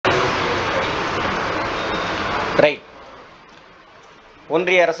Right.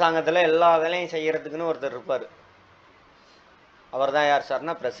 ஒன்றிய அரசாங்கத்தில் எல்லா வேலையும் செய்யறதுக்குன்னு ஒருத்தர் இருப்பார். அவர் தான் யார்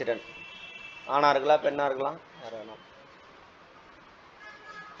சார்னா பிரசிடென்ட். ஆணா இருக்கலாம், பெண்ணா இருக்கலாம், யார் வேணும்,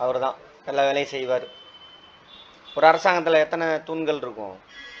 அவர் தான் எல்லா வேலையும் செய்வார். ஒரு அரசாங்கத்தில் எத்தனை தூண்கள் இருக்கும்?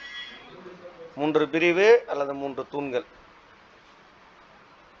 3 பிரிவு அல்லது 3 தூண்கள்.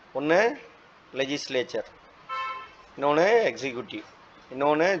 ஒன்று லெஜிஸ்லேச்சர், இன்னொன்று எக்ஸிக்யூட்டிவ்,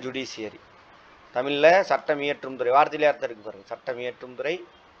 இன்னொன்று ஜுடிஷியரி. தமிழில் சட்டம் இயற்றும் துறை, வார்த்தையிலே அர்த்தம் இருக்கு பாருங்க. சட்டம் இயற்றும் துறை,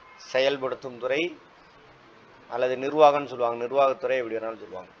 செயல்படுத்தும் துறை அல்லது நிர்வாகம்னு சொல்லுவாங்க. நிர்வாகத்துறை எப்படி வேணாலும்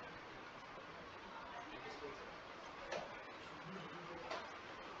சொல்லுவாங்க.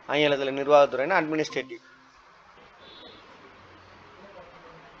 ஆங்கிலத்தில் நிர்வாகத்துறைன்னா அட்மினிஸ்ட்ரேட்டிவ்.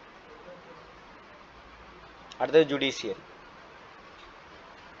 அடுத்தது ஜுடிஷியரி.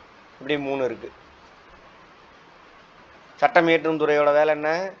 இப்படி 3 இருக்கு. சட்டம் இயற்றும் துறையோட வேலை என்ன?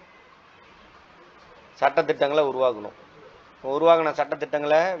 சட்டத்திட்டங்களை உருவாக்கணும். உருவாக்கின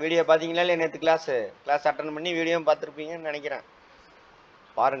சட்டத்திட்டங்களை வீடியோ பார்த்தீங்களா இல்லையா? நேற்று கிளாஸ் அட்டன் பண்ணி வீடியோ பார்த்துருப்பீங்கன்னு நினைக்கிறேன்.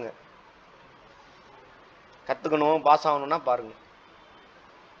 பாருங்க, கற்றுக்கணும், பாஸ் ஆகணும்னா பாருங்க.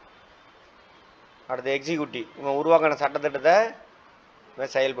 அடுத்து எக்ஸிக்யூட்டிவ். இவன் உருவாக்கின சட்டத்திட்டத்தை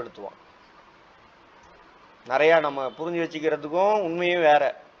இவன் செயல்படுத்துவான். நிறையா நம்ம புரிஞ்சு வச்சுக்கிறதுக்கும் உண்மையும் வேற.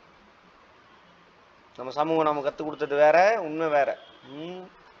 நம்ம சமூகம் நம்ம கற்றுக் கொடுத்தது வேற, உண்மை வேற.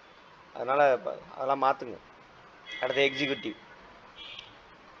 அதனால அதெல்லாம் மாற்றுங்க. அடுத்து எக்ஸிக்யூட்டிவ்.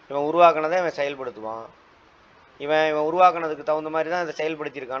 இவன் உருவாக்கினதை இவன் செயல்படுத்துவான். இவன் உருவாக்குனதுக்கு தகுந்த மாதிரி தான் இதை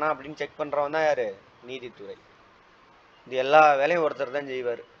செயல்படுத்தியிருக்கானா அப்படின்னு செக் பண்ணுறவன் தான் யார்? நீதித்துறை. இது எல்லா வேலையும் ஒருத்தர் தான்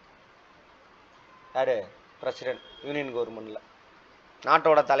செய்வார். யார்? பிரசிடென்ட். யூனியன் கவர்மெண்ட்டில்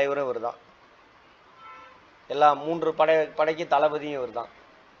நாட்டோட தலைவரும் இவர் தான். எல்லா 3 படைக்கு தளபதியும் இவர் தான்.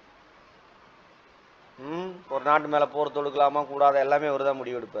 ஒரு நாட்டு மேலே போர் தொடுக்கலாமா கூடாத எல்லாமே இவர் தான்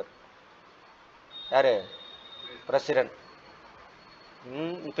முடிவெடுப்பார். யார்? பிரசிடென்ட்.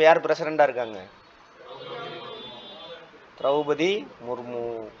 இப்போ யார் பிரசிடெண்டாக இருக்காங்க? திரௌபதி முர்மு.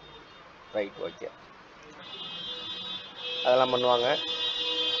 Right, okay. அதெல்லாம் பண்ணுவாங்க.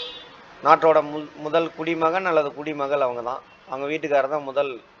 நாட்டோட முதல் குடிமகன் அல்லது குடிமகள் அவங்க தான். அவங்க வீட்டுக்காரர் தான்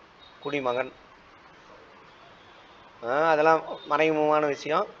முதல் குடிமகன். அதெல்லாம் மறைமுகமான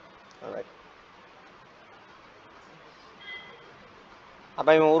விஷயம்.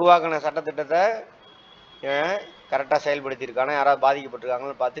 அப்போ இவன் உருவாக்கின சட்டத்திட்டத்தை இவன் கரெக்டாக செயல்படுத்தியிருக்கானா, யாராவது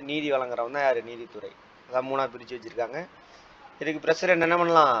பாதிக்கப்பட்டிருக்காங்கன்னு பார்த்து நீதி வழங்குறவன் தான் யார்? நீதித்துறை. அதான் 3ஆக பிரித்து வச்சுருக்காங்க. இதுக்கு பிரசிடென்ட் என்ன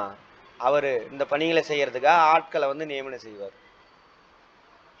பண்ணலாம்? அவர் இந்த பணிகளை செய்யறதுக்காக ஆட்களை நியமனம் செய்வார்.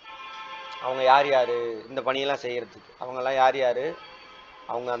 அவங்க யார் யார் இந்த பணியெல்லாம் செய்யறதுக்கு? அவங்கெல்லாம் யார் யார்?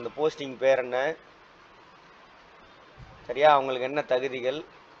 அவங்க அந்த போஸ்டிங் பேர் என்ன? சரியா? அவங்களுக்கு என்ன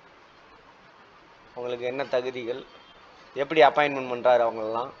தகுதிகள், எப்படி அப்பாயின்மெண்ட் பண்ணுறாரு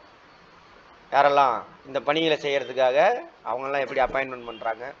அவங்களெல்லாம், யாரெல்லாம் இந்த பணிகளை செய்யறதுக்காக அவங்கெல்லாம் எப்படி அப்பாயின்மெண்ட்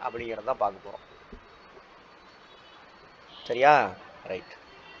பண்ணுறாங்க அப்படிங்கிறத பார்க்க போகிறோம். சரியா? ரைட்.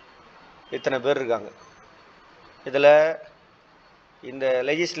 இத்தனை பேர் இருக்காங்க. இதில் இந்த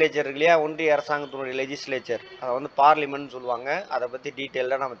லெஜிஸ்லேச்சர் இருக்கு இல்லையா, ஒன்றிய அரசாங்கத்தினுடைய லெஜிஸ்லேச்சர், அதை பார்லிமெண்ட் சொல்லுவாங்க. அதை பற்றி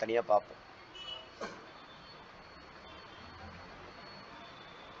டீட்டெயிலாக நம்ம தனியாக பார்ப்போம்.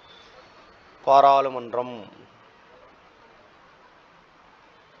 பாராளுமன்றம்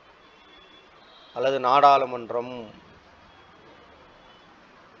அல்லது நாடாளுமன்றம்,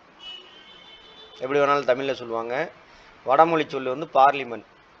 எப்படி வேணாலும் தமிழில் சொல்லுவாங்க. வடமொழி சொல்லு பார்லிமெண்ட்,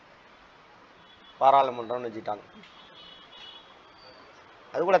 பாராளுமன்றம்னு வச்சுட்டாங்க.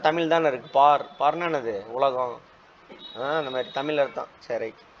 அது கூட தமிழ் தானே இருக்கு. பார்னா என்னது? உலகம். அந்த மாதிரி தமிழ் அர்த்தம். சரி.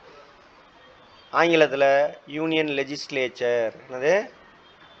 ஆங்கிலத்தில் யூனியன் லெஜிஸ்லேச்சர். என்னது?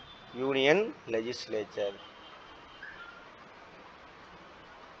 Union legislature.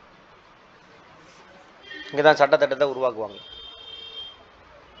 இங்கே தான் சட்டத்திட்டத்தை உருவாக்குவாங்க.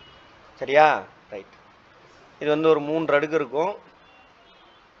 சரியா? ரைட். இது ஒரு 3 அடுக்கு இருக்கும்.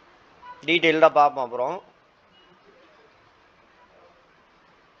 டீட்டெயில்டாக பார்ப்போம். அப்புறம்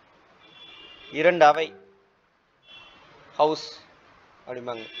 2 அவை, ஹவுஸ்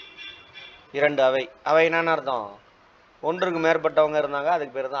அப்படிம்பாங்க. 2 அவை. அவை என்னன்னு அர்த்தம்? ஒன்றுக்கு மேற்பட்டவங்க இருந்தாங்க,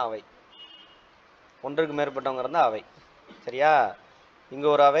 அதுக்கு பேர் தான் அவை. ஒன்றுக்கு மேற்பட்டவங்க இருந்தால் அவை. சரியா? இங்கே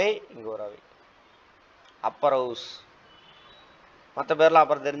ஒரு அவை, இங்கே ஒரு அவை. அப்பர் ஹவுஸ். மற்ற பேர்லாம்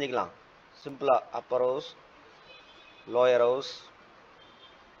அப்புறம் தெரிஞ்சுக்கலாம். சிம்பிளாக அப்பர் ஹவுஸ், லோயர் ஹவுஸ்.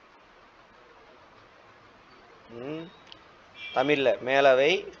 தமிழில்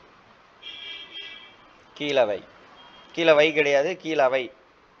மேலவை, கீழவை. கீழவை கிடையாது, கீழவை.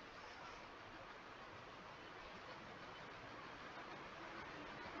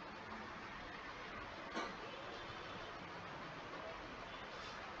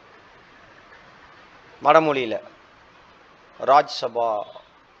 வடமொழியில் ராஜ்சபா,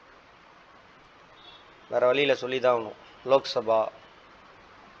 வேறு வழியில் சொல்லி தான் ஆகணும், லோக்சபா.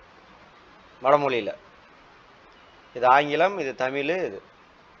 வடமொழியில் இது ஆங்கிலம், இது தமிழ். இது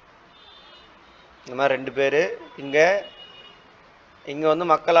இந்த மாதிரி 2 பேர். இங்கே வந்து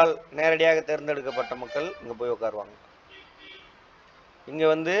மக்களால் நேரடியாக தேர்ந்தெடுக்கப்பட்ட மக்கள் இங்கே போய் உட்காருவாங்க. இங்கே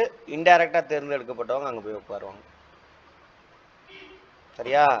வந்து இன்டைரக்டாக தேர்ந்தெடுக்கப்பட்டவங்க அங்கே போய் உட்காருவாங்க.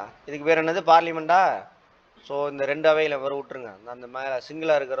 சரியா? இதுக்கு பேர் என்னது? பார்லிமெண்டா. ஸோ இந்த 2 அவையில் வர விட்டுருங்க, அந்த மேலே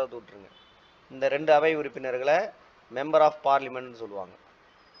சிங்கிளாக இருக்கிறத விட்டுருங்க. இந்த 2 அவை உறுப்பினர்களை மெம்பர் ஆஃப் பார்லிமெண்ட்னு சொல்லுவாங்க.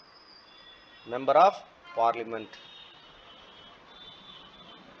 Member of parliament.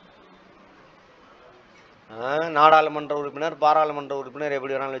 நாடாளுமன்ற உறுப்பினர், பாராளுமன்ற உறுப்பினர்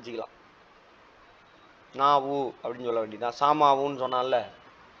எப்படி வேணாலும் வச்சுக்கலாம். நாவு அப்படின்னு சொல்ல வேண்டியதான். சாமாவுன்னு சொன்னால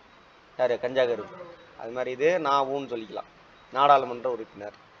யாரு? கஞ்சாகரு. அது மாதிரி இது நாவுன்னு சொல்லிக்கலாம். நாடாளுமன்ற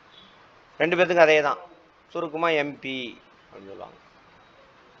உறுப்பினர் 2 பேர்த்துக்கும் அதே தான், சுருக்கமாக எம்பி அப்படின்னு சொல்லுவாங்க.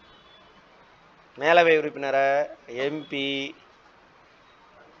 மேலவை உறுப்பினரை எம்பி,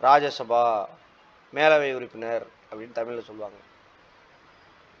 ராஜ்யசபா, மேலவை உறுப்பினர் அப்படின்னு தமிழில் சொல்லுவாங்க.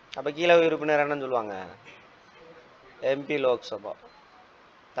 அப்போ கீழவை உறுப்பினர் என்னன்னு சொல்லுவாங்க? எம்பி, லோக்சபா.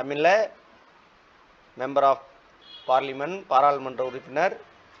 தமிழில் மெம்பர் ஆஃப் பார்லிமெண்ட், பாராளுமன்ற உறுப்பினர்,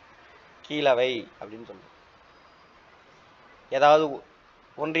 கீழவை அப்படின்னு சொல்லுவோம். ஏதாவது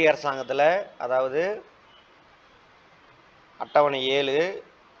ஒன்றிய அரசாங்கத்தில், அதாவது அட்டவணை 7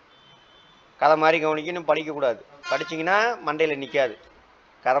 கதை மாதிரி கவனிக்கணும், படிக்கக்கூடாது. படிச்சிங்கன்னா மண்டையில் நிற்காது.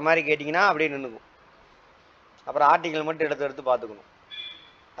 கதை மாதிரி கேட்டிங்கன்னா அப்படியே நின்றுக்கும். அப்புறம் ஆர்டிக்கல் மட்டும் எடுத்து பார்த்துக்கணும்.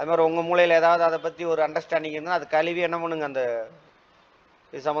 அது மாதிரி உங்கள் மூளையில் ஏதாவது அதை பற்றி ஒரு அண்டர்ஸ்டாண்டிங் இருந்தால் அது கழுவி என்ன பண்ணுங்க, அந்த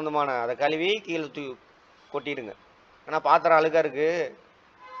இது சம்மந்தமான அதை கழுவி கீழே கொட்டிடுங்க. ஆனால் பாத்திரம் அழுக்காக இருக்குது,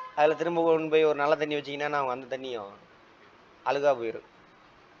 அதில் திரும்ப கொண்டு போய் ஒரு நல்ல தண்ணி வச்சிங்கன்னா நான் அந்த தண்ணியும் அழுகாக போயிடும்.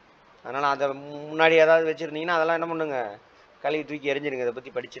 அதனால் அதை முன்னாடி ஏதாவது வச்சுருந்தீங்கன்னா அதெல்லாம் என்ன பண்ணுங்க, கழுவி தூக்கி எரிஞ்சிருங்க. இதை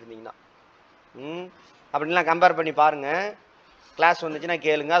பற்றி படிச்சிருந்தீங்கன்னா அப்படின்லாம் கம்பேர் பண்ணி பாருங்கள். கிளாஸ் வந்துச்சுன்னா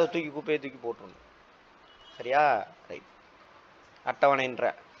கேளுங்க, அதை குப்பையை தூக்கி போட்டுருணும். சரியா? ரைட். அட்டவணைன்ற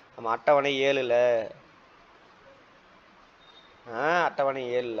நம்ம அட்டவணை 7ல் அட்டவணை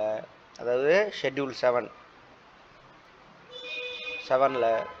 7ல் அதாவது ஷெட்யூல் 7ல்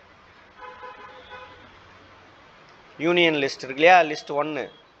யூனியன் லிஸ்ட் இருக்கு இல்லையா? லிஸ்ட்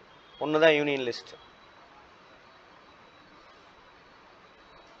 1 தான் யூனியன் லிஸ்ட்.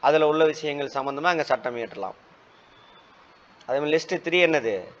 அதில் உள்ள விஷயங்கள் சம்மந்தமாக அங்கே சட்டம் இயற்றலாம். அதே மாதிரி லிஸ்ட் 3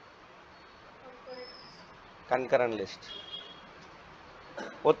 என்னது? கன்கரண்ட் லிஸ்ட்,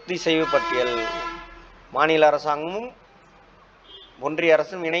 ஒத்திசைவு பட்டியல். மாநில அரசாங்கமும் ஒன்றிய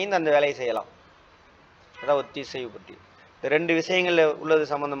அரசும் இணைந்து அந்த வேலையை செய்யலாம். அதான் ஒத்திசைவு பட்டியல். இந்த 2 விஷயங்கள் உள்ளது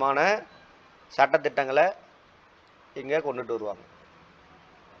சம்பந்தமான சட்டத்திட்டங்களை இங்கே கொண்டுட்டு வருவாங்க.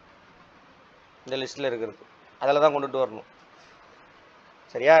 இந்த லிஸ்ட்டில் இருக்கிறது அதில் தான் கொண்டுட்டு வரணும்.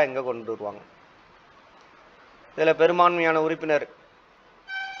 சரியா? இங்கே கொண்டுட்டு வருவாங்க. இதில் பெரும்பான்மையான உறுப்பினர்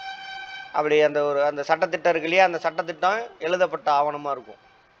அப்படி அந்த சட்டத்திட்டம் இருக்கு இல்லையா? அந்த சட்டத்திட்டம் எழுதப்பட்ட ஆவணமாக இருக்கும்.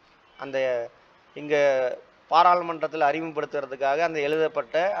 அந்த இங்கே பாராளுமன்றத்தில் அறிமுகப்படுத்துறதுக்காக அந்த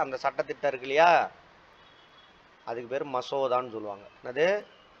எழுதப்பட்ட அந்த சட்டத்திட்டம் இருக்கு இல்லையா? அதுக்கு பேர் மசோதான்னு சொல்லுவாங்க. என்னது?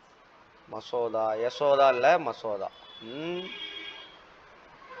 மசோதா. யசோதா இல்லை, மசோதா.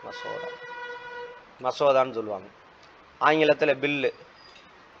 மசோதான்னு சொல்லுவாங்க. ஆங்கிலத்தில் பில்லு.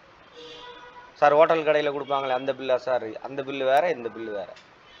 சார் ஹோட்டல் கடையில் கொடுப்பாங்களே அந்த பில்லா சார்? அந்த பில்லு வேறு, இந்த பில்லு வேறு.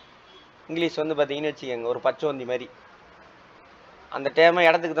 இங்கிலீஷ் வந்து பார்த்தீங்கன்னு வச்சுக்கோங்க, ஒரு பச்சோந்தி மாதிரி. அந்த டேமை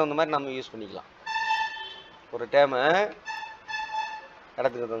இடத்துக்கு தகுந்த மாதிரி நம்ம யூஸ் பண்ணிக்கலாம். ஒரு டேமை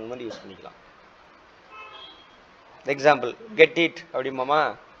இடத்துக்கு தகுந்த மாதிரி யூஸ் பண்ணிக்கலாம். Example, get it அப்படிமாமா.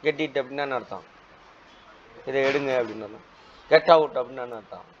 Get it அப்படின்னா என்ன அர்த்தம்? இதை எடுங்க அப்படின்னு. கெட் அவுட் அப்படின்னா என்ன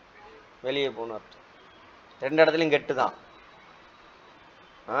அர்த்தம்? வெளியே போகணும் அர்த்தம். 2 இடத்துலையும் கெட்டு தான்.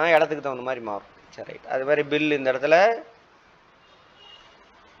 இடத்துக்கு தகுந்த மாதிரி மாறும். சரி, ரைட். அது மாதிரி பில் இந்த இடத்துல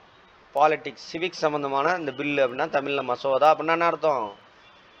பாலிட்டிக்ஸ், சிவிக்ஸ் சம்மந்தமான இந்த பில்லு அப்படின்னா தமிழில் மசோதா அப்படின்னா என்ன அர்த்தம்?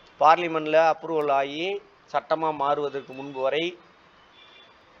 பார்லிமெண்ட்டில் அப்ரூவல் ஆகி சட்டமாக மாறுவதற்கு முன்பு வரை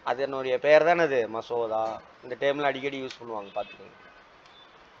அதனுடைய பெயர் தானே அது மசோதா. இந்த டைமில் அடிக்கடி யூஸ் பண்ணுவாங்க, பார்த்துக்கோங்க.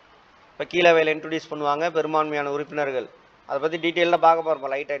 இப்போ கீழவையில் இன்ட்ரடியூஸ் பண்ணுவாங்க பெரும்பான்மையான உறுப்பினர்கள். அதை பற்றி டீட்டெயிலாக பார்க்க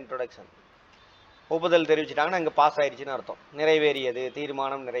போகிறோம். லைட்டாக இன்ட்ரொடக்ஷன். ஒப்புதல் தெரிவிச்சிட்டாங்கன்னா இங்கே பாஸ் ஆயிடுச்சுன்னு அர்த்தம். நிறைவேறியது,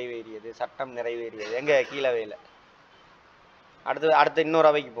 தீர்மானம் நிறைவேறியது, சட்டம் நிறைவேறியது. எங்கே? கீழவையில். அடுத்து இன்னொரு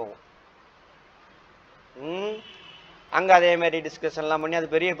அவைக்கு போகும். அங்கே அதேமாரி டிஸ்கஷன்லாம் பண்ணி அது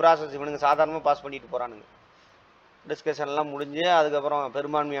பெரிய ப்ராசஸ். இவனுங்க சாதாரணமாக பாஸ் பண்ணிட்டு போகிறானுங்க. டிஸ்கஷன்லாம் முடிஞ்சு அதுக்கப்புறம்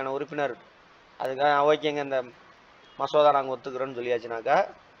பெரும்பான்மையான உறுப்பினர் அதுக்காக ஓகேங்க இந்த மசோதா நாங்கள் ஒத்துக்கிறோன்னு சொல்லியாச்சுனாக்கா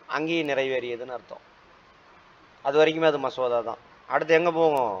அங்கேயும் நிறைவேறியதுன்னு அர்த்தம். அது வரைக்குமே அது மசோதா தான். அடுத்து எங்கே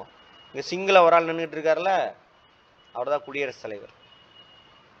போகும்? இங்கே சிங்கிளாக ஒரு ஆள் நின்றுட்டு இருக்காருல்ல, அவர் தான் குடியரசுத் தலைவர்.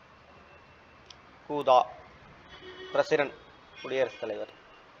 கூதா பிரசிடன்ட், குடியரசுத் தலைவர்.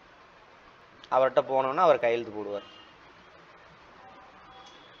 அவர்கிட்ட போனோன்னா அவர் கையெழுத்து போடுவார்.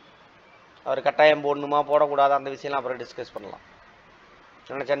 அவர் கட்டாயம் போடணுமா போடக்கூடாது அந்த விஷயம்லாம் அப்புறம் டிஸ்கஸ் பண்ணலாம்.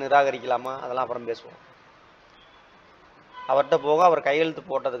 நினச்சா நிராகரிக்கலாமா அதெல்லாம் அப்புறம் பேசுவோம். அவர்கிட்ட போக அவர் கையெழுத்து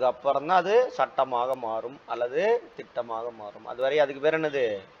போட்டதுக்கு அப்புறம் தான் அது சட்டமாக மாறும் அல்லது திட்டமாக மாறும். அதுவரை அதுக்கு பேர் என்னது?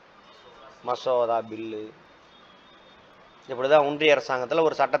 மசோதா, பில்லு. இப்படிதான் ஒன்றிய அரசாங்கத்தில்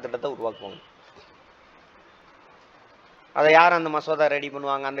ஒரு சட்டத்திட்டத்தை உருவாக்குவாங்க. அதை யார் அந்த மசோதா ரெடி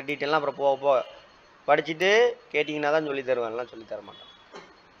பண்ணுவாங்க அந்த டீட்டெயிலாம் அப்புறம் போக போக படிச்சுட்டு கேட்டிங்கன்னா தான் சொல்லி தருவேன்லாம் சொல்லி தர மாட்டேன்.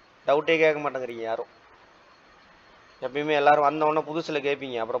 டவுட்டே கேட்க மாட்டேங்கிறீங்க யாரும். எப்பயுமே எல்லாரும் வந்தவொடனே புதுசில்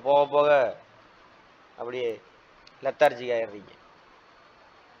கேட்பீங்க, அப்புறம் போக போக அப்படியே லெத்தார்ஜிக் ஆயிடுறீங்க.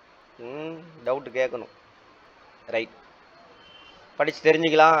 டவுட்டு கேட்கணும். ரைட், படித்து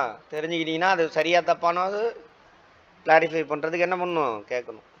தெரிஞ்சுக்கலாம். தெரிஞ்சுக்கிட்டீங்கன்னா அது சரியாக தப்பானது கிளாரிஃபை பண்ணுறதுக்கு என்ன பண்ணணும்?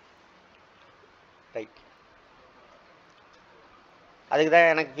 கேட்கணும். ரைட், அதுக்கு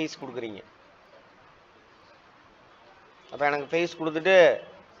தான் எனக்கு ஃபீஸ் கொடுக்குறீங்க. அப்போ எனக்கு ஃபீஸ் கொடுத்துட்டு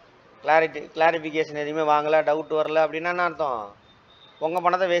கிளாரிஃபிகேஷன் எதுவுமே வாங்கலை, டவுட் வரல அப்படின்னா என்ன அர்த்தம்? உங்கள்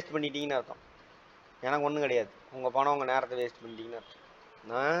பணத்தை வேஸ்ட் பண்ணிட்டீங்கன்னு அர்த்தம். எனக்கு ஒன்றும் கிடையாது, உங்கள் பணம் உங்கள் நேரத்தை வேஸ்ட் பண்ணிட்டீங்கன்னு அர்த்தம்.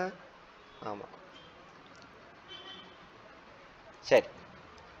 ஆமாம், சரி.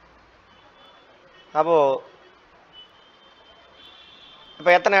 அப்போது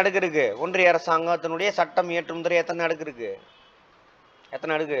இப்போ எத்தனை அடுக்கு இருக்கு? ஒன்றிய அரசாங்கத்தினுடைய சட்டம் இயற்றும் துறை எத்தனை அடுக்கு இருக்கு?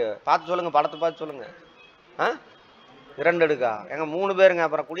 எத்தனை அடுக்கு பார்த்து சொல்லுங்க, படத்தை பார்த்து சொல்லுங்க. 2 அடுக்கா? எங்க 3 பேருங்க.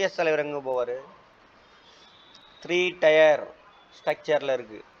 அப்புறம் குடியரசுத் தலைவர் எங்க போவார்? 3 டயர் ஸ்ட்ரக்சர்ல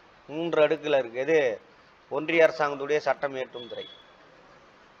இருக்கு, 3 அடுக்குல இருக்கு. எது? ஒன்றிய அரசாங்கத்துடைய சட்டம் இயற்றும் துறை.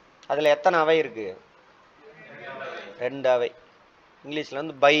 அதுல எத்தனை அவை இருக்கு? 2 அவை. இங்கிலீஷ்ல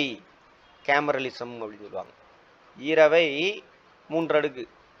வந்து பை கேமரலிசம் அப்படின்னு சொல்லுவாங்க. ஈரவை 3 அடுக்கு.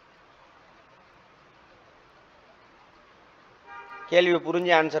 கேள்வியை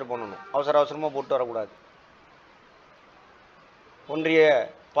புரிஞ்சு ஆன்சர் பண்ணணும், அவசர அவசரமா போட்டு வரக்கூடாது. ஒன்றிய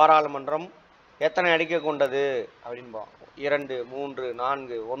பாராளுமன்றம் எத்தனை அடுக்கை கொண்டது அப்படின்னு பார்ப்போம். 2, 3,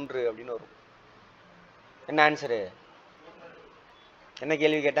 4, 1 அப்படின்னு வரும். என்ன ஆன்சரு? என்ன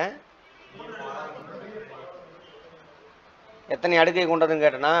கேள்வி கேட்டேன்? எத்தனை அடுக்கை கொண்டதுன்னு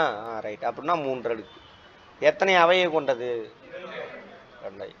கேட்டேன்னா ரைட், அப்படின்னா 3 அடுக்கு. எத்தனை அவையை கொண்டது?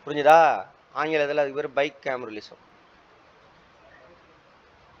 2 அவை. புரிஞ்சுதா? ஆங்கிலத்தில் அதுக்கு பேர் பைக் கேமரலிசம்.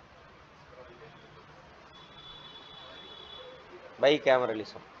 பை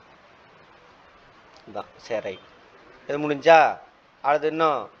கேமரலிசம் தான். சரி, ரைட். இது முடிஞ்சா அடுத்து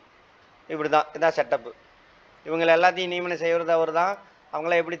இன்னும் இப்படி தான். இதுதான் செட்டப்பு. இவங்களை எல்லாத்தையும் நியமனம் செய்வது அவர் தான்.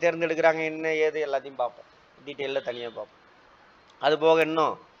 அவங்களாம் எப்படி தேர்ந்தெடுக்கிறாங்க, என்ன ஏது எல்லாத்தையும் பார்ப்போம், டீட்டெயிலில் தனியாக பார்ப்போம். அது போக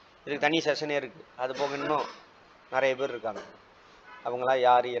இன்னும் இதுக்கு தனி செஷனே இருக்குது. அது போக இன்னும் நிறைய பேர் இருக்காங்க. அவங்களாம்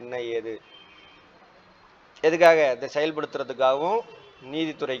யார், என்ன ஏது, எதுக்காக இதை செயல்படுத்துறதுக்காகவும்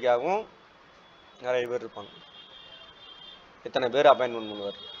நீதித்துறைக்காகவும் நிறைய பேர் இருப்பாங்க. இத்தனை பேர் அப்பாயின்மெண்ட்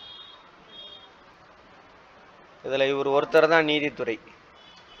பண்ணுவார். இதில் இவர் ஒருத்தர் தான் நீதித்துறை.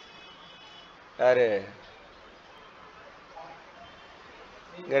 யாரு?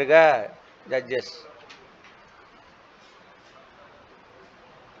 இங்க இருக்க ஜட்ஜஸ்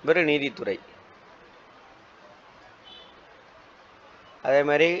இவர் நீதித்துறை. அதே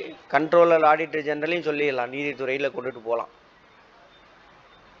மாதிரி கண்ட்ரோலர் ஆடிட்டர் ஜெனரலையும் சொல்லிடலாம், நீதித்துறையில் கொண்டுட்டு போகலாம்.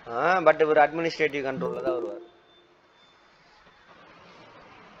 பட் இவர் அட்மினிஸ்ட்ரேட்டிவ் கண்ட்ரோலில் தான் வருவார்.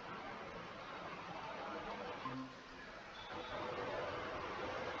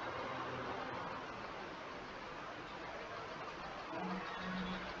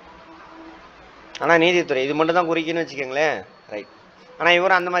 ஆனால் நீதித்துறை இது மட்டும் தான் குறிக்குன்னு வச்சுக்கோங்களேன். ரைட். ஆனால்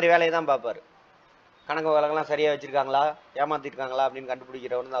இவரும் அந்த மாதிரி வேலையை தான் பார்ப்பார். கணக்கு வழக்கெல்லாம் சரியாக வச்சுருக்காங்களா, ஏமாற்றிருக்காங்களா அப்படின்னு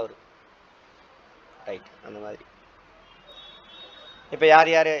கண்டுபிடிக்கிறவர் தான் அவர். ரைட். அந்த மாதிரி இப்போ யார்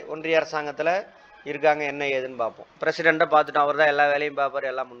யார் ஒன்றிய அரசாங்கத்தில் இருக்காங்க என்ன ஏதுன்னு பார்ப்போம். பிரசிடெண்ட்டை பார்த்துட்டு அவர் தான் எல்லா வேலையும் பார்ப்பார்,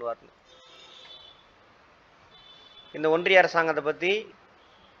 எல்லாம் பண்ணுவார்னு. இந்த ஒன்றிய அரசாங்கத்தை பற்றி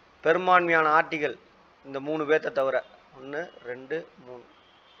பெரும்பான்மையான ஆர்டிகல் இந்த 3 பேர்த்த தவிர 1, 2, 3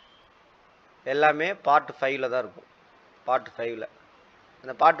 எல்லாமே பார்ட் 5ல் தான் இருக்கும். பார்ட் 5ல்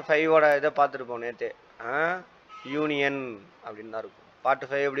அந்த பார்ட் 5ஓட இதை பார்த்துருப்போம் நேற்று. யூனியன் அப்படின்னு தான் இருக்கும். பார்ட்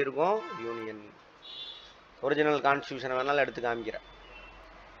 5 எப்படி இருக்கும்? யூனியன். ஒரிஜினல் கான்ஸ்டியூஷனை வேணாலும் எடுத்து காமிக்கிறேன்.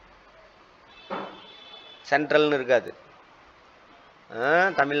 சென்ட்ரல்னு இருக்காது,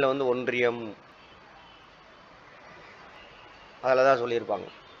 தமிழில் வந்து ஒன்றியம், அதில் தான் சொல்லியிருப்பாங்க.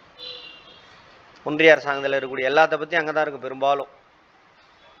 ஒன்றிய அரசாங்கத்தில் இருக்கக்கூடிய எல்லாத்த பற்றி அங்கே தான் இருக்கும் பெரும்பாலும்.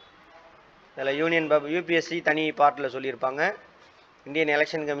 இதில் யூனியன் யூபிஎஸ்சி தனி பார்ட்டில் சொல்லியிருப்பாங்க. இந்தியன்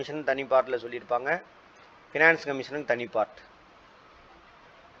எலெக்ஷன் கமிஷன் தனி பார்ட்டில் சொல்லியிருப்பாங்க, ஃபினான்ஸ் கமிஷனுக்கு தனி பார்ட்.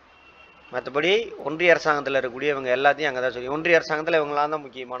 மற்றபடி ஒன்றிய அரசாங்கத்தில் இருக்கக்கூடிய இவங்க எல்லாத்தையும் அங்கே தான் சொல்லி, ஒன்றிய அரசாங்கத்தில் இவங்களாம் தான்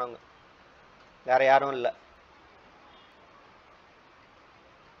முக்கியமானவங்க, வேற யாரும் இல்லை.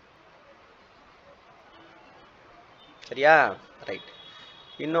 சரியா? ரைட்.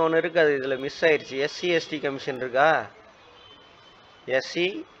 இன்னொன்று இருக்குது, அது இதில் மிஸ் ஆயிடுச்சு. எஸ்சி எஸ்டி கமிஷன் இருக்கா? எஸ்சி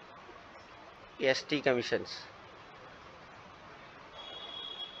எஸ்டி கமிஷன்ஸ்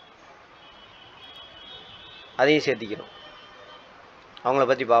அதையும் சேர்த்திக்கணும், அவங்கள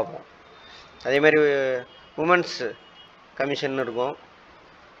பற்றி பார்ப்போம். அதேமாதிரி உமன்ஸ் கமிஷன் இருக்கும்,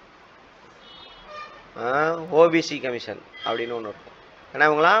 ஓபிசி கமிஷன் அப்படின்னு ஒன்று இருக்கும். ஏன்னா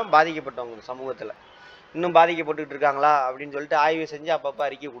இவங்களாம் பாதிக்கப்பட்டவங்க சமூகத்தில், இன்னும் பாதிக்கப்பட்டுக்கிட்டு இருக்காங்களா அப்படின்னு சொல்லிட்டு ஆய்வு செஞ்சு அப்பப்போ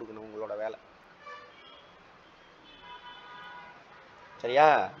அறிக்கை கொடுக்கணும், உங்களோட வேலை. சரியா?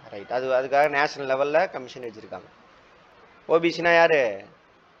 ரைட். அதுக்காக நேஷனல் லெவலில் கமிஷன் வச்சுருக்காங்க. ஓபிசினா யார்?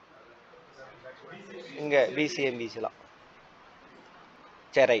 இங்கே பிசி எம்பிசிலாம்.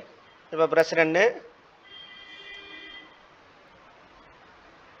 சரி, ரைட். இப்போ பிரசிடெண்ட்டு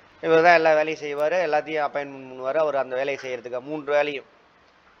இவர் தான் எல்லா வேலையும் செய்வார், எல்லாத்தையும் அப்பாயின்மெண்ட் பண்ணுவார். அவர் அந்த வேலையை செய்கிறதுக்கு 3 வேலையும்,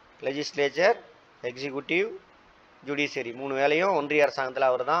 லெஜிஸ்லேச்சர், எக்ஸிக்யூட்டிவ், ஜுடிஷியரி 3 வேலையும் ஒன்றிய அரசாங்கத்தில்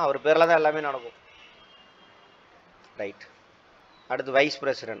அவர் தான், அவர் பேரில் தான் எல்லாமே நடக்கும். ரைட். அடுத்து வைஸ்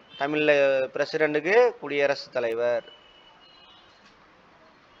பிரசிடென்ட். தமிழில் பிரசிடெண்ட்டுக்கு குடியரசுத் தலைவர்.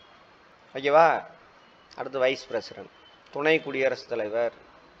 ஓகேவா? அடுத்து வைஸ் பிரசிடென்ட், துணை குடியரசுத் தலைவர்.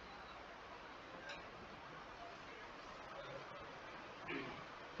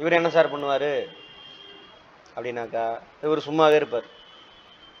 இவர் என்ன சார் பண்ணுவார் அப்படின்னாக்கா, இவர் சும்மாவே இருப்பார்.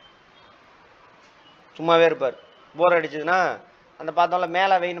 போர் அடிச்சதுன்னா அந்த பார்த்தோம்ல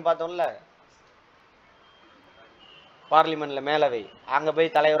மேலவைன்னு பார்த்தோம்ல, பார்லிமெண்ட்டில் மேலவை, அங்கே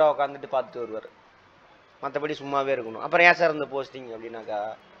போய் தலைவராக உட்காந்துட்டு பார்த்துட்டு வருவார். மற்றபடி சும்மாவே இருக்கணும். அப்புறம் ஏன் சார் இந்த போஸ்டிங் அப்படின்னாக்கா,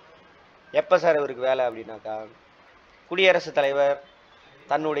 எப்போ சார் இவருக்கு வேலை அப்படின்னாக்கா, குடியரசுத் தலைவர்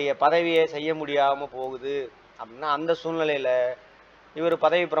தன்னுடைய பதவியை செய்ய முடியாமல் போகுது அப்படின்னா அந்த சூழ்நிலையில் இவர்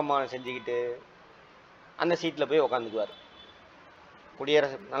பதவி பிரமாணம் செஞ்சுக்கிட்டு அந்த சீட்டில் போய் உக்காந்துக்குவார்.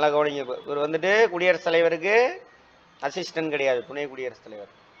 நல்லா கவனிங்க, இவர் வந்துட்டு குடியரசுத் தலைவருக்கு அசிஸ்டன்ட் கிடையாது, துணை குடியரசுத்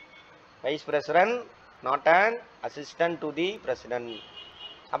தலைவர். Vice president not and assistant to the president.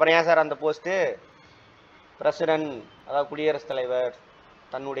 அப்புறம் ஏன் சார் அந்த போஸ்ட்டு? பிரசிடென்ட் அதாவது குடியரசுத் தலைவர்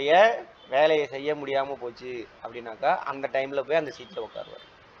தன்னுடைய வேலையை செய்ய முடியாமல் போச்சு அப்படின்னாக்கா அந்த டைமில் போய் அந்த சீட்டில் உட்காருவார்.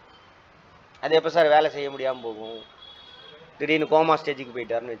 அது எப்போ சார் வேலை செய்ய முடியாமல் போகும்? திடீர்னு கோமா ஸ்டேஜுக்கு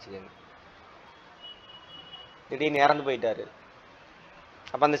போயிட்டாருன்னு வச்சுக்கோங்க, திடீர்னு இறந்து போயிட்டாரு,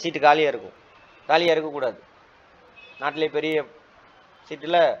 அப்போ அந்த சீட்டு காலியாக இருக்கும். காலியாக இருக்கக்கூடாது. நாட்டிலே பெரிய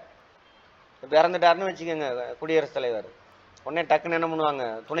சீட்டில் இப்போ இறந்துட்டாருன்னு வச்சுக்கோங்க குடியரசுத் தலைவர், உடனே டக்குன்னு என்ன பண்ணுவாங்க,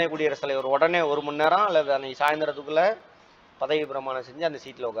 துணை குடியரசுத் தலைவர் உடனே 1 மணி நேரம் அல்லது அன்னைக்கு சாயந்தரத்துக்குள்ளே பதவி பிரமாணம் செஞ்சு அந்த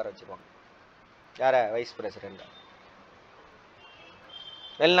சீட்டில் உட்கார வச்சுருவாங்க. யார? Wise president.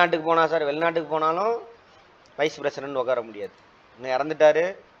 வெளிநாட்டுக்கு போனால் சார், வெளிநாட்டுக்கு போனாலும் வைஸ் பிரசிடெண்ட் உட்கார முடியாது. இன்னும் இறந்துட்டாரு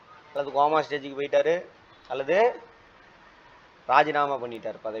அல்லது கோமா ஸ்டேஜுக்கு போயிட்டாரு அல்லது ராஜினாமா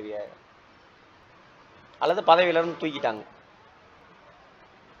பண்ணிட்டார் பதவியை அல்லது பதவியிலேருந்து தூக்கிட்டாங்க,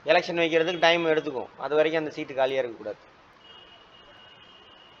 எலெக்ஷன் வைக்கிறதுக்கு டைம் எடுத்துக்கும். அது வரைக்கும் அந்த சீட்டு காலியாக இருக்கக்கூடாது.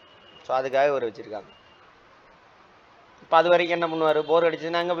 ஸோ அதுக்காக ஒரு வச்சுருக்காங்க. இப்போ அது வரைக்கும் என்ன பண்ணுவார்? போர்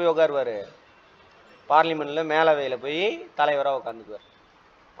அடிச்சுன்னா அங்கே போய் உட்காருவார், பார்லிமெண்ட்டில் மேலவையில் போய் தலைவராக உட்காந்துக்குவார்.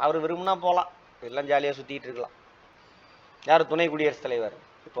 அவர் விரும்பினா போகலாம், எல்லாம் ஜாலியாக சுற்றிட்டு இருக்கலாம். யார்? துணை குடியரசுத் தலைவர்.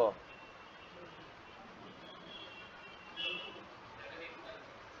 இப்போ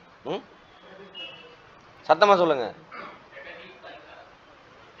சத்தமாக சொல்லுங்க.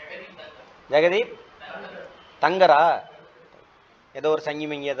 ஜெகதீப் தங்கரா? ஏதோ ஒரு சங்கி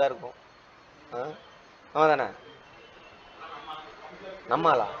மங்கியாக தான் இருக்கும். ஆமாம் தானே?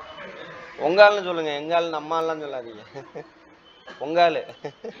 நம்மாளா? உங்கால்னு சொல்லுங்க, எங்கால் நம்மாலாம் சொல்லாதீங்க. உங்கால்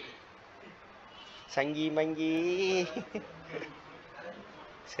சங்கி மங்கி.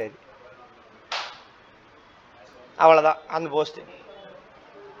 சரி, அவ்வளோதான் அந்த போஸ்ட்டு.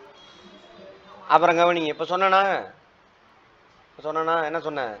 அப்புறம் கவனிங்க, இப்போ சொன்னேன்னா என்ன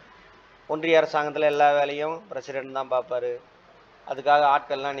சொன்னேன்? ஒன்றிய அரசாங்கத்தில் எல்லா வேலையும் பிரசிடென்ட் தான் பார்ப்பார், அதுக்காக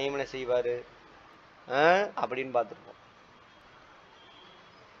ஆட்கள்லாம் நியமனம் செய்வார் அப்படின்னு பார்த்துருப்போம்.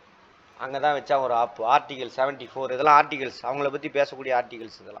 அங்கே தான் வச்சா ஒரு ஆர்டிகல் 74, இதெல்லாம் ஆர்டிகல்ஸ், அவங்கள பற்றி பேசக்கூடிய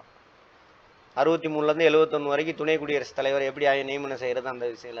ஆர்டிகல்ஸ். இதெல்லாம் 63லேருந்து 71 வரைக்கும் துணை குடியரசுத் தலைவர் எப்படி நியமனம் செய்கிறது அந்த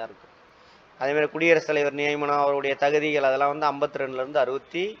விஷயம்லாம் இருக்குது. அதேமாதிரி குடியரசுத் தலைவர் நியமனம், அவருடைய தகுதிகள், அதெல்லாம் வந்து 52லேருந்து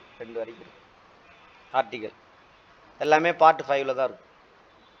 62 வரைக்கும் இருக்குது ஆர்டிகல். எல்லாமே பார்ட் 5ல் தான் இருக்கும்.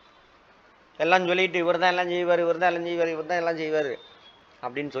 எல்லாம் சொல்லிட்டு இவர் தான் எல்லாம் செய்வார், இவர் தான் எல்லாம் செய்வார், இவர் தான் எல்லாம் செய்வார்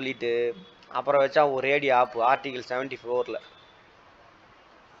அப்படின்னு சொல்லிட்டு அப்புறம் வச்சா ஒரு ரேடி ஆர்டிகல் 74ல்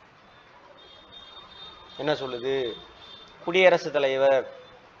என்ன சொல்லுது? குடியரசுத் தலைவர்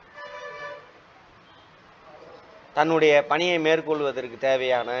தன்னுடைய பணியை மேற்கொள்வதற்கு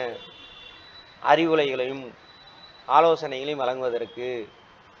தேவையான அறிவுரைகளையும் ஆலோசனைகளையும் வழங்குவதற்கு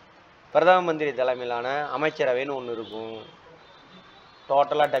பிரதம மந்திரி தலைமையிலான அமைச்சரவைன்னு ஒன்று இருக்கும்.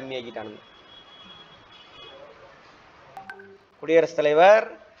 டோட்டலாக டம்மி ஆக்கிட்டானுங்க. குடியரசுத் தலைவர்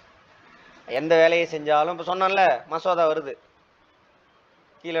எந்த வேலையை செஞ்சாலும், இப்போ சொன்னால மசோதா வருது,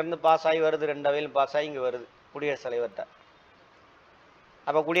 கீழேருந்து பாஸ் ஆகி வருது, 2 அவையிலும் பாஸ் ஆகி இங்கே வருது குடியரசுத் தலைவர்கிட்ட.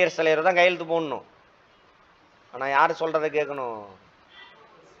 அப்போ குடியரசுத் தலைவர் தான் கையெழுத்து போடணும். ஆனால் யார் சொல்கிறத கேட்கணும்?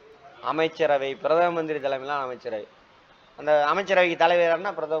 அமைச்சரவை, பிரதம மந்திரி தலைமையிலான அமைச்சரவை. அந்த அமைச்சரவைக்கு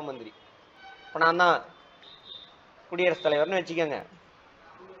தலைவர்னா பிரதம மந்திரி. இப்போ நான் தான் குடியரசுத் தலைவர்னு வச்சுக்கோங்க.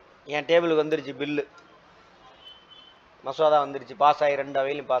 என் டேபிளுக்கு வந்துருச்சு பில்லு, மசோதா வந்துருச்சு, பாஸ் ஆகி 2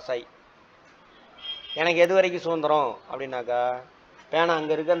 அவையிலும் பாஸ் ஆகி. எனக்கு எது வரைக்கும் சுதந்திரம் அப்படின்னாக்கா, பேனா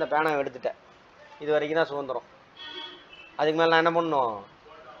அங்கே இருக்குது, அந்த பேனாவை எடுத்துட்டேன், இது வரைக்கும் தான் சுதந்திரம். அதுக்கு மேலே நான் என்ன பண்ணணும்?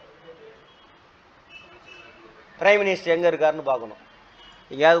 பிரைம் மினிஸ்டர் எங்கே இருக்காருன்னு பார்க்கணும்.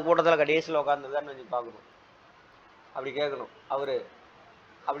 எங்கேயாவது கூட்டத்தில் கடைசியில் உட்காந்துருக்காருன்னு வச்சு பார்க்கணும். அப்படி கேட்கணும். அவர்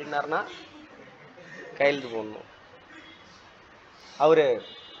அப்படின்னாருன்னா கையெழுத்து போடணும். அவர்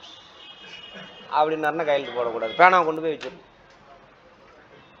அப்படின்னாருன்னா கையெழுத்து போடக்கூடாது, பேனாவை கொண்டு போய் வச்சிடணும்.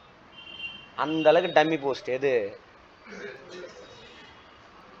 அந்த அளவுக்கு டம்மி போஸ்ட் எது.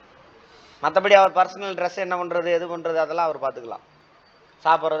 மற்றபடி அவர் பர்சனல் ட்ரெஸ் என்ன பண்ணுறது, எது பண்ணுறது, அதெல்லாம் அவர் பார்த்துக்கலாம்.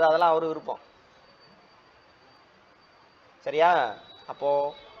 சாப்பிட்றது அதெல்லாம் அவர் விருப்பம். சரியா?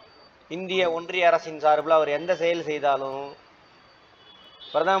 அப்போது இந்திய ஒன்றிய அரசின் சார்பில் அவர் எந்த செயல் செய்தாலும்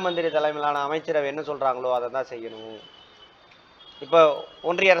பிரதம மந்திரி தலைமையிலான அமைச்சரவை என்ன சொல்கிறாங்களோ அதை தான் செய்யணும். இப்போ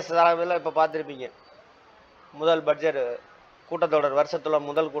ஒன்றிய அரசு சார்பில் இப்போ பார்த்துருப்பீங்க, முதல் பட்ஜெட் கூட்டத்தொடர், வருஷத்தில்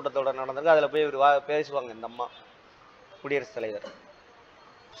முதல் கூட்டத்தொடர் நடந்திருக்கு. அதில் போய் இவர் பேசுவாங்க. இந்த அம்மா குடியரசுத் தலைவர்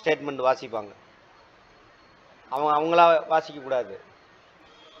ஸ்டேட்மெண்ட் வாசிப்பாங்க. அவங்களா வாசிக்கக்கூடாது,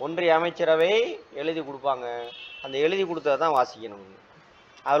 ஒன்றிய அமைச்சரவை எழுதி கொடுப்பாங்க. அந்த எழுதி கொடுத்ததை தான் வாசிக்கணும்.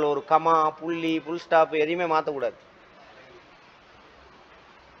 அதில் ஒரு கமா, புள்ளி, புல் ஸ்டாப் எதையுமே மாற்றக்கூடாது.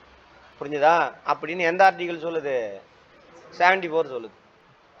 புரிஞ்சுதா? அப்படின்னு எந்த ஆர்டிகல் சொல்லுது? 74 சொல்லுது.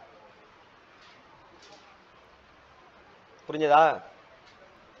 புரிஞ்சுதா?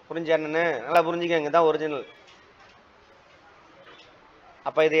 புரிஞ்ச என்னன்னு நல்லா புரிஞ்சுக்கங்க, தான் ஒரிஜினல்.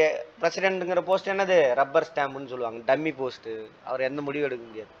 அப்போ இது பிரசிடென்ட்டுங்கிற போஸ்ட் என்னது? ரப்பர் ஸ்டாம்புன்னு சொல்லுவாங்க, டம்மி போஸ்ட்டு. அவர் எந்த முடிவு எடுக்க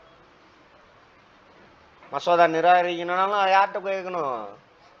முடியாது. மசோதா நிராகரிக்கணும்னாலும் யார்கிட்ட கேட்கணும்?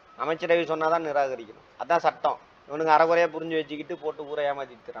 அமைச்சரவை சொன்னாதான் நிராகரிக்கணும். அதான் சட்டம். இவனுங்க அரைக்குறையா புரிஞ்சு வச்சுக்கிட்டு போட்டு பூரா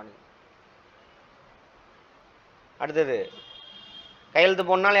ஏமாத்திட்டுறானுங்க. அடுத்தது கையெழுத்து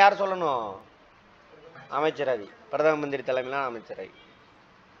போனாலும் யார் சொல்லணும்? அமைச்சரவை, பிரதம மந்திரி தலைமையிலான அமைச்சரவை.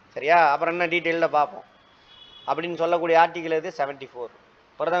 சரியா? அப்புறம் என்ன டீட்டெயிலில் பார்ப்போம். அப்படின்னு சொல்லக்கூடிய ஆர்டிகல் எது? 74.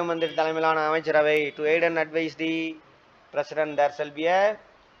 பிரதம மந்திரி தலைமையிலான அமைச்சரவை to eight and advice the president there shall be a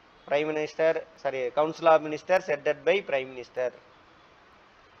prime minister, council of ministers headed by prime minister.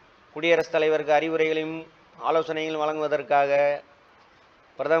 குடியரசுத் தலைவருக்கு அறிவுரைகளையும் ஆலோசனைகளும் வழங்குவதற்காக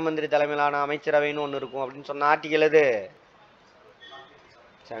பிரதம மந்திரி தலைமையிலான அமைச்சரவைன்னு ஒன்று இருக்கும் அப்படின்னு சொன்ன ஆர்டிகல் எது?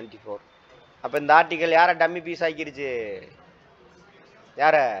 74. அப்போ இந்த ஆர்டிகல் யாரை டம்மி பீஸ் ஆக்கிருச்சு?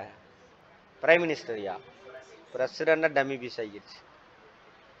 யார? பிரைம் மினிஸ்டரியா? பிரசிடென்ட்டை dummy piece ஆக்கிருச்சு.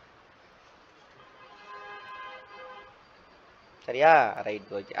 சரியா? Right,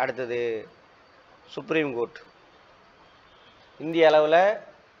 okay. அடுத்தது சுப்ரீம் கோர்ட். இந்திய அளவில்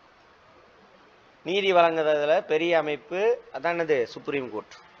நீதி வழங்குறதுல பெரிய அமைப்பு அதானது சுப்ரீம்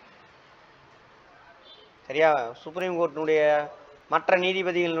கோர்ட். சரியா? சுப்ரீம் கோர்ட்டினுடைய மற்ற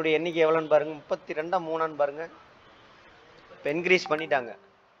நீதிபதிகளுடைய எண்ணிக்கை எவ்வளோன்னு பாருங்க. 32 3 பாருங்க. இப்போ இன்க்ரீஸ் பண்ணிட்டாங்க.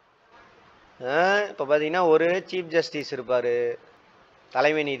 இப்போ பார்த்தீங்கன்னா ஒரு சீஃப் ஜஸ்டிஸ் இருப்பார்,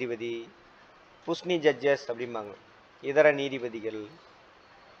 தலைமை நீதிபதி, புஷ்னி ஜட்ஜஸ் அப்படிம்பாங்க, இதர நீதிபதிகள்.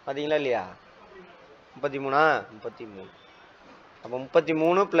 பார்த்தீங்களா இல்லையா? 33 33. அப்போ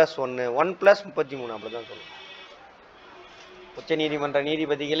 33 + 1 1 + 33 அப்படி தான் சொல்லுவோம். உச்ச நீதிமன்ற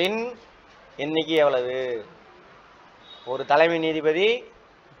நீதிபதிகளின் எண்ணிக்கை எவ்வளவு? ஒரு தலைமை நீதிபதி,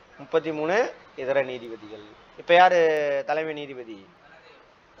 33 இதர நீதிபதிகள். இப்போ யார் தலைமை நீதிபதி?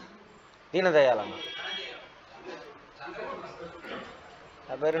 தீனதயாளனா?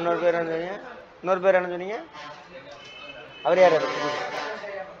 பேர் இன்னொரு பேர் என்ன சொன்னீங்க? இன்னொரு பேர் என்ன சொன்னீங்க? அவர் யார்?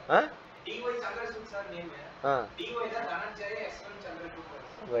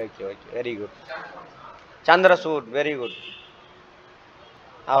 Okay okay, very good. Chandrachud, very good.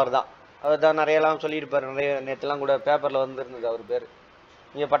 அவர் தான் நிறையலாம் சொல்லியிருப்பார். நிறைய நேற்றுலாம் கூட பேப்பரில் வந்துருந்தது அவர் பேர்.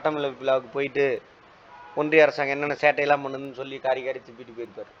 இங்கே பட்டமளிப்பு விழாவுக்கு போயிட்டு ஒன்றிய அரசாங்கம் என்னென்ன சேட்டையெல்லாம் பண்ணுதுன்னு சொல்லி காரி திப்பிட்டு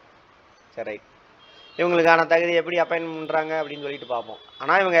போயிருப்பார். சரி, ரைட். இவங்களுக்கான தகுதி எப்படி அப்பாயின்மெண்ட் பண்ணுறாங்க அப்படின்னு சொல்லிட்டு பார்ப்போம்.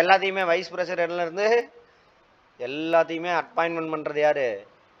 ஆனால் இவங்க எல்லாத்தையுமே வைஸ் பிரசிடென்ட்லேருந்து எல்லாத்தையுமே அப்பாயின்மெண்ட் பண்ணுறது யார்?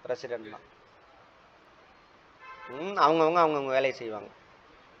 பிரசிடென்ட் தான். அவங்கவுங்க வேலையை செய்வாங்க.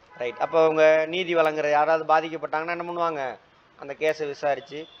 ரைட். அப்போ அவங்க நீதி வழங்குற யாராவது பாதிக்கப்பட்டாங்கன்னா என்ன பண்ணுவாங்க? அந்த கேஸை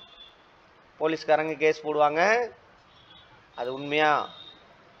விசாரித்து போலீஸ்காரங்க கேஸ் போடுவாங்க. அது உண்மையா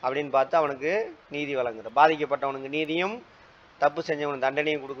அப்படின்னு பார்த்து அவனுக்கு நீதி வழங்குற, பாதிக்கப்பட்டவனுக்கு நீதியும் தப்பு செஞ்சவனுக்கு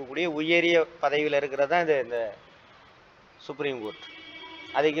தண்டனையும் கொடுக்கக்கூடிய உயரிய பதவியில் இருக்கிறது தான் இந்த சுப்ரீம் கோர்ட்.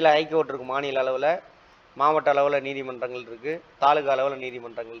 அது கீழே ஹைகோர்ட் இருக்குது. மாநில அளவில், மாவட்ட அளவில் நீதிமன்றங்கள் இருக்குது, தாலுகா அளவில்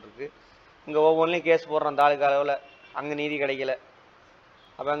நீதிமன்றங்கள் இருக்குது. இங்கே ஒவ்வொன்றிலையும் கேஸ் போடுறோம். தாலுகா அளவில் அங்கே நீதி கிடைக்கல,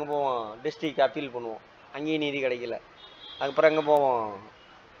 அப்போ எங்கே போவோம்? டிஸ்ட்ரிக்ட் அப்பீல் பண்ணுவோம், அங்கேயும் நீதி கிடைக்கல. அதுக்கப்புறம் எங்கே போவோம்?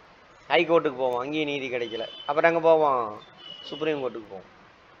 ஹைகோர்ட்டுக்கு போவோம், அங்கேயும் நீதி கிடைக்கல. அப்புறம் எங்கே போவோம்? சுப்ரீம் கோர்ட்டுக்கு போவோம்.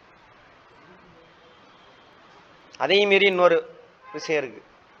 அதையும் மீறி இன்னொரு விஷயம் இருக்குது.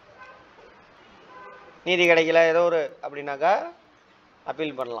 நீதி கிடைக்கல ஏதோ ஒரு அப்படின்னாக்கா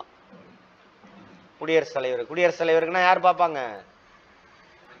அப்பீல் பண்ணலாம். குடியரசுத் தலைவர், குடியரசுத் தலைவருக்குன்னா யார் பார்ப்பாங்க?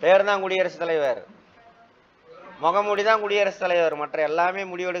 பேர் தான் குடியரசுத் தலைவர், முகமூடி தான் குடியரசுத் தலைவர். மற்ற எல்லாமே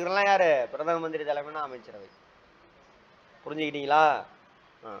முடிவெடுக்கிறலாம் யார்? பிரதம மந்திரி தலைமைன்னா அமைச்சரவை. புரிஞ்சுக்கிட்டீங்களா?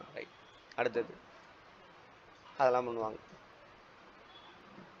 ரைட். அடுத்தது அதெல்லாம் பண்ணுவாங்க.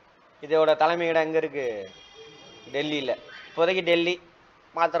 இதோட தலைமையிடம் எங்கே இருக்குது? டெல்லியில். இப்போதைக்கு டெல்லி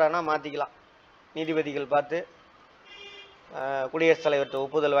மாத்திரன்னா மாற்றிக்கலாம், நீதிபதிகள் பார்த்து குடியரசுத் தலைவர்கிட்ட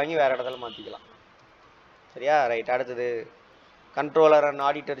ஒப்புதல் வாங்கி வேறு இடத்துல மாற்றிக்கலாம். சரியா? ரைட். அடுத்தது controller and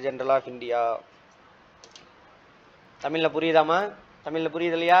auditor general of India. தமிழில் புரியுதாமா? தமிழில்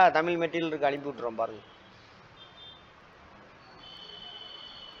புரியுது இல்லையா? தமிழ் மெட்டீரியல் இருக்கு, அனுப்பி விட்டுறோம் பாருங்க.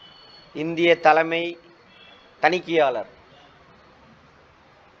 இந்திய தலைமை தணிக்கையாளர்.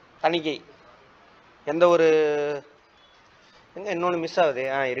 தணிக்கை எந்த ஒரு இன்னொன்று மிஸ் ஆகுது.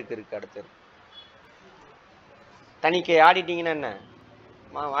 இருக்கு அடுத்து தணிக்கை. ஆடிட்டிங்னா என்ன?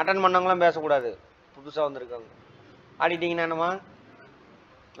 அட்டன் பண்ணவங்களாம் பேசக்கூடாது, புதுசாக வந்திருக்காங்க. ஆடிட்டிங்னா என்னம்மா?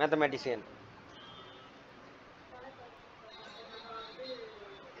 மேத்தமேட்டிஷியன்.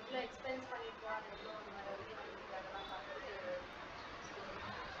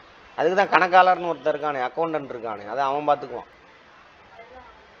 அதுக்கு தான் கணக்காளர்னு ஒருத்தர் இருக்கானே, அக்கௌண்டன்ட் இருக்கானே, அதை அவன் பார்த்துக்குவான்.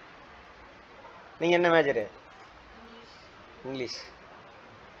 நீங்கள் என்ன மேஜரு? இங்கிலீஷ்.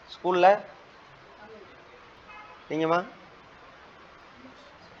 ஸ்கூலில் நீங்கம்மா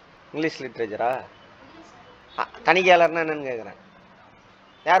இங்கிலீஷ் லிட்ரேச்சரா? தணிக்கையாளர்னா என்னன்னு கேட்குறேன்.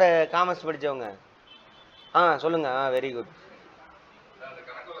 யார் காமர்ஸ் படித்தவங்க? சொல்லுங்கள். Very good.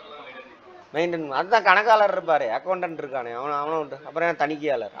 மெயின்டைன், அதுதான் கணக்காளர் இருப்பார், அக்கௌண்டன்ட் இருக்கானே அவனும் உண்டு. அப்புறம்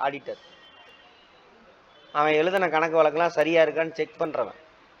தணிக்கையாளர், ஆடிட்டர். அவன் எழுதின கணக்கு வழக்கெல்லாம் சரியாக இருக்கான்னு செக் பண்ணுறவன்.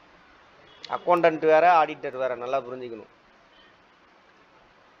 அக்கௌண்டன்ட் வேறு, ஆடிட்டர் வேறு, நல்லா புரிஞ்சுக்கணும்.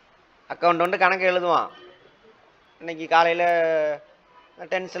 அக்கௌண்டன்ட் கணக்கு எழுதுவான். இன்னைக்கு காலையில்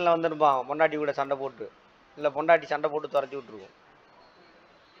டென்ஷனில் வந்துருப்பான், பொண்டாட்டி கூட சண்டை போட்டு, இல்லை பொண்டாட்டி சண்டை போட்டு துரத்தி விட்ருவோம்.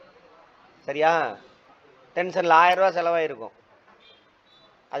 சரியா? டென்ஷனில் 1000 ரூபா செலவாயிருக்கும்.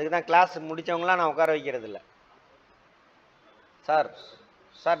 அதுக்கு தான் கிளாஸ் முடித்தவங்களாம் நான் உட்கார வைக்கிறது இல்லை. சார்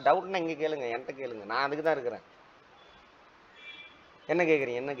சார் டவுட்னா இங்கே கேளுங்க, என்கிட்ட கேளுங்க, நான் அதுக்கு தான் இருக்கிறேன். என்ன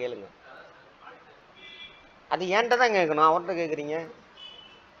கேட்குறீங்க? என்ன கேளுங்க. அது என்கிட்ட தான் கேட்கணும், அவர்கிட்ட கேட்குறீங்க.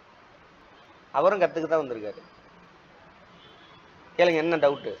 அவரும் கற்றுக்கு தான் வந்திருக்காரு. கேளுங்க, என்ன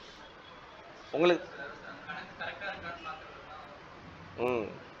டவுட்டு உங்களுக்கு?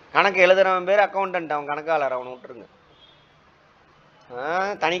 கணக்கு எழுதுறவன் பேர் அக்கௌண்டன்ட், அவன் கணக்காளர், அவனை விட்டுருங்க.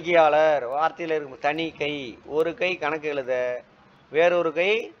 தணிக்கையாளர் வார்த்தையில் இருக்கும். தனி கை, ஒரு கை கணக்கு எழுத, வேறொரு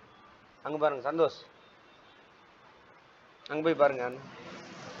கை அங்கே பாருங்க, சந்தோஷ் அங்கே போய் பாருங்க.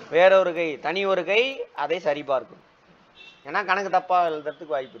 வேறொரு கை, தனி ஒரு கை அதை சரி பார்க்கும். ஏன்னா கணக்கு தப்பாக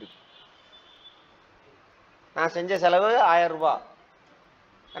எழுதுறதுக்கு வாய்ப்பு இருக்கு. நான் செஞ்ச செலவு 1000 ரூபா.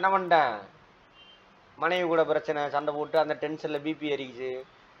 என்ன பண்ணிட்டேன்? மனைவி கூட பிரச்சனை, சண்டை போட்டு அந்த டென்ஷனில் பிபி ஏறிக்குச்சு,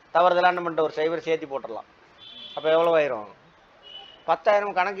 தவறுதெல்லாம் என்ன பண்ணிட்டேன்? ஒரு சைபர் சேர்த்தி போட்டுடலாம். அப்போ எவ்வளோ ஆயிரும்?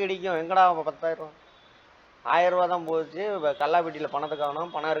 10,000 கணக்கு இடிக்கும். எங்கடா 10,000? 1000 ரூபா தான் போச்சு. கல்லாப்பட்டியில் பணத்தை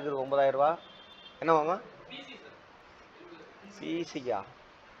காணும், பணம் இருக்குது 9,000 ரூபா. என்ன வாங்க? பிசிக்கா?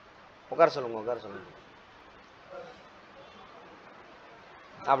 உட்கார சொல்லுங்க, உட்கார சொல்லுங்க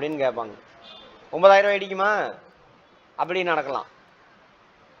அப்படின்னு கேட்பாங்க. 9,000 ரூபாய் இடிக்குமா? அப்படி நடக்கலாம்.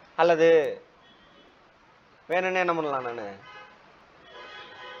 அல்லது வேணும்னே என்ன பண்ணலாம்? நான்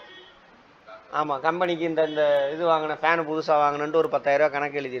ஆமாம், கம்பெனிக்கு இந்த இது வாங்கினேன், ஃபேனு புதுசாக வாங்கினேன்ட்டு ஒரு 10,000 ரூபா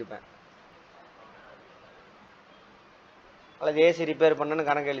கணக்கு எழுதியிருப்பேன். அல்லது ஏசி ரிப்பேர் பண்ணேன்னு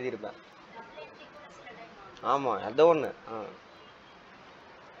கணக்கு எழுதியிருப்பேன். ஆமாம், ஏதோ ஒன்று.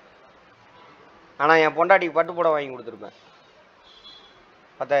 ஆனால் என் பொண்டாட்டிக்கு பட்டு புடவை வாங்கி கொடுத்துருப்பேன்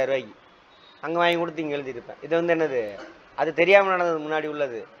 10,000 ரூபாய்க்கு. அங்கே வாங்கி கொடுத்து இங்கே எழுதியிருப்பேன். இது வந்து என்னது? அது தெரியாமல் நடந்தது, முன்னாடி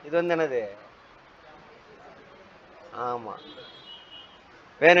உள்ளது. இது வந்து என்னது? ஆமாம்,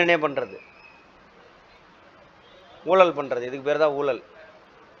 வேணும்னே பண்ணுறது, ஊழல் பண்ணுறது, இதுக்கு பேர் தான் ஊழல்.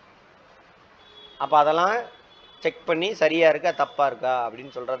 அப்போ அதெல்லாம் செக் பண்ணி சரியாக இருக்கா தப்பாக இருக்கா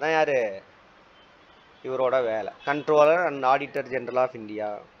அப்படின்னு சொல்கிறது தான் யார், இவரோட வேலை. Controller and auditor general of India.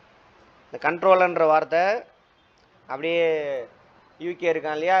 இந்த கண்ட்ரோலர்ன்ற வார்த்தை அப்படியே யூகே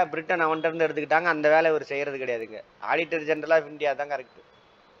இருக்கான் இல்லையா, பிரிட்டன் அவன்கிட்ட எடுத்துக்கிட்டாங்க. அந்த வேலை இவர் செய்கிறது கிடையாதுங்க. ஆடிட்டர் ஜெனரல் ஆஃப் இந்தியா தான் கரெக்டு.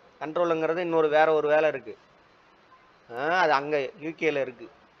 கண்ட்ரோலுங்கிறது இன்னொரு வேற ஒரு வேலை இருக்குது, அது அங்கே யூகேல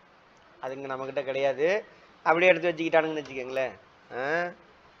இருக்குது, அது இங்கே நம்மக்கிட்ட கிடையாது. அப்படியே எடுத்து வச்சுக்கிட்டானுங்கன்னு வச்சுக்கோங்களேன்.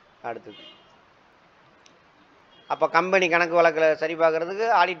 அடுத்தது அப்போ கம்பெனி கணக்கு வழக்கில் சரி பார்க்குறதுக்கு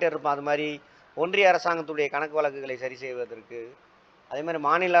ஆடிட்டர் இருப்பான். அது மாதிரி ஒன்றிய அரசாங்கத்துடைய கணக்கு வழக்குகளை சரி செய்வதற்கு, அதே மாதிரி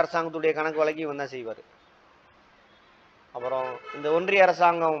மாநில அரசாங்கத்துடைய கணக்கு வழக்கு இவன் தான் செய்வார். அப்புறம் இந்த ஒன்றிய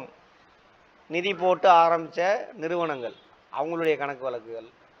அரசாங்கம் நிதி போட்டு ஆரம்பித்த நிறுவனங்கள் அவங்களுடைய கணக்கு வழக்குகள்,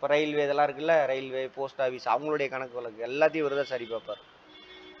 இப்போ ரயில்வே இதெல்லாம் இருக்குல்ல, ரயில்வே, போஸ்ட் ஆஃபீஸ், அவங்களுடைய கணக்கு வழக்கு எல்லாத்தையும் இவர் தான் சரி பார்ப்பார்,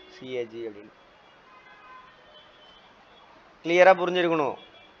 சிஏஜி அப்படின்னு. கிளியராக புரிஞ்சிருக்கணும்.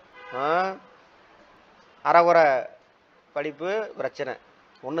 அறகுறை படிப்பு பிரச்சனை.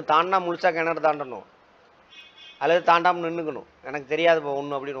 ஒன்று தாண்டினா முழுசாக கிணறு தாண்டணும், அல்லது தாண்டாமல் நின்றுக்கணும், எனக்கு தெரியாதுப்பா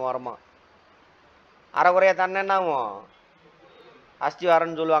ஒன்று அப்படின்னு ஓரமாக. அறகுறையாக தாண்டினா ஆகும், அஸ்தி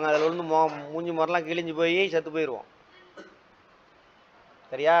வாரன்னு சொல்லுவாங்க, அதில் வந்து மூஞ்சி முறைலாம் கிழிஞ்சு போய் செத்து போயிடுவோம்.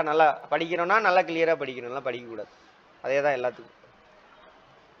 சரியா? நல்லா படிக்கணும்னா நல்லா கிளியராக படிக்கணும், நல்லா படிக்கக்கூடாது. அதே தான் எல்லாத்துக்கும்.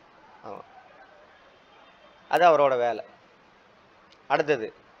 ஆமாம், அது அவரோட வேலை. அடுத்தது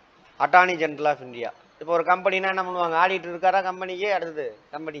அட்டார்னி ஜெனரல் ஆஃப் இந்தியா. இப்போ ஒரு கம்பெனினா என்ன பண்ணுவாங்க, ஆடிட்டர் இருக்காரா கம்பெனிக்கு, அடுத்தது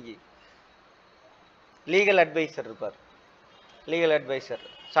கம்பெனிக்கு லீகல் அட்வைசர் இருப்பார். லீகல் அட்வைசர்,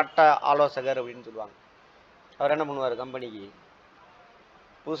 சட்ட ஆலோசகர் அப்படின்னு சொல்லுவாங்க. அவர் என்ன பண்ணுவார், கம்பெனிக்கு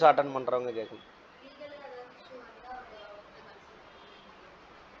புதுசாக அட்டன் பண்ணுறவங்க கேட்கணும்.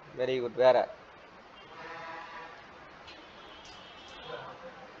 Very good. வேற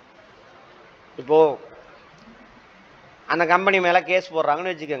இப்போ அந்த கம்பெனி மேலே கேஸ்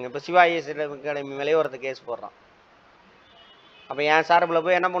போடுறாங்கன்னு வச்சுக்கோங்க. இப்போ சிவா ஐஏஎஸ் அகாடமி மேலேயே ஒருத்தர் கேஸ் போடுறான். அப்போ என் சார்பில்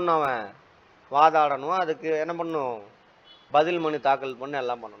போய் என்ன பண்ணும், அவன் வாதாடணும், அதுக்கு என்ன பண்ணும், பதில் மனு தாக்கல் பண்ணு,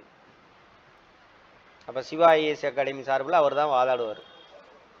 எல்லாம் பண்ணணும். அப்போ சிவா ஐஏஎஸ் அகாடமி சார்பில் அவர் தான் வாதாடுவார்.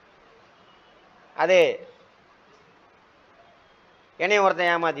 அதே என்னையும்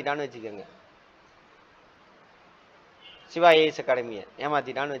ஒருத்தன் ஏமாத்திட்டான்னு வச்சுக்கோங்க, சிவா ஐஏஎஸ் அகாடமியை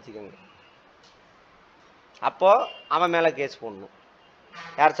ஏமாத்திட்டான்னு வச்சுக்கோங்க, அப்போ அவன் மேலே கேஸ் போடணும்.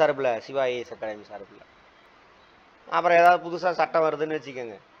 யார் சார்பில், சிவா ஐஏஎஸ் அகாடமி சார்பில். அப்புறம் ஏதாவது புதுசாக சட்டம் வருதுன்னு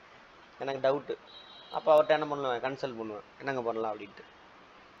வச்சுக்கோங்க, எனக்கு டவுட்டு, அப்போ அவர்கிட்ட என்ன பண்ணுவேன், கன்சல்ட் பண்ணுவேன், என்னங்க பண்ணலாம் அப்படின்ட்டு.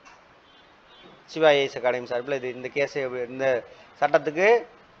 சிவா ஐஏஎஸ் அகாடமி சார்பில் இது இந்த கேஸை இந்த சட்டத்துக்கு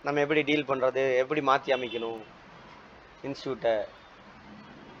நம்ம எப்படி டீல் பண்ணுறது, எப்படி மாற்றி அமைக்கணும் இன்ஸ்டியூட்டை,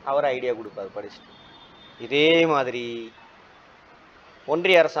 அவர் ஐடியா கொடுப்பார் படிச்சுட்டு. இதே மாதிரி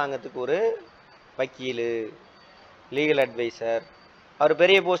ஒன்றிய அரசாங்கத்துக்கு ஒரு வக்கீல், லீகல் அட்வைசர், அவர்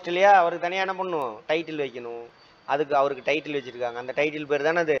பெரிய போஸ்ட் இல்லையா, அவருக்கு தனியாக என்ன பண்ணணும், டைட்டில் வைக்கணும். அதுக்கு அவருக்கு டைட்டில் வச்சுருக்காங்க, அந்த டைட்டில் பேர்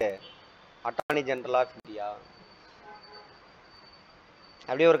தானே அது அட்டார்னி ஜெனரல் ஆஃப் இந்தியா.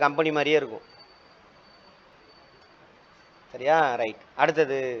 அப்படியே ஒரு கம்பெனி மாதிரியே இருக்கும். சரியா? ரைட்.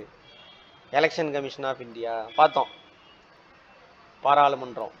 அடுத்தது எலெக்ஷன் கமிஷன் ஆஃப் இந்தியா பார்த்தோம்.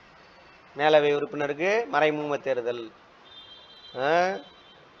 பாராளுமன்றம், மேலவை உறுப்பினருக்கு மறைமுக தேர்தல்,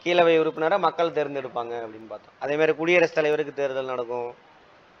 கீழவை உறுப்பினரை மக்கள் தேர்ந்தெடுப்பாங்க அப்படின்னு பார்த்தோம். அதேமாதிரி குடியரசுத் தலைவருக்கு தேர்தல் நடக்கும்,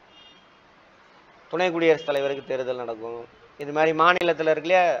 துணை குடியரசுத் தலைவருக்கு தேர்தல் நடக்கும். இது மாதிரி மாநிலத்தில்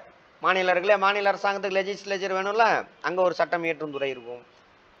இருக்குல்லையா, மாநில அரசாங்கத்துக்கு லெஜிஸ்லேச்சர் வேணும்ல, அங்கே ஒரு சட்டம் இயற்றும் துறை இருக்கும்,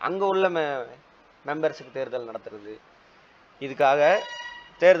 அங்கே உள்ள மெம்பர்ஸுக்கு தேர்தல் நடத்துறது. இதுக்காக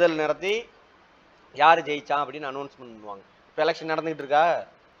தேர்தல் நடத்தி யார் ஜெயிச்சான் அப்படின்னு அனௌன்ஸ்மெண்ட் பண்ணுவாங்க. இப்போ எலெக்ஷன் நடந்துகிட்டு இருக்கா,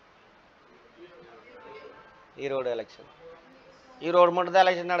 ஈரோடு எலெக்ஷன், ஈரோடு மட்டும்தான்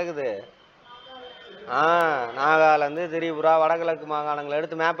எலெக்ஷன் நடக்குது. நாகாலாந்து, திரிபுரா, வடகிழக்கு மாகாணங்களை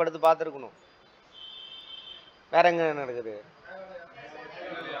எடுத்து மேப் எடுத்து பார்த்துருக்கணும். வேற எங்க நடக்குது,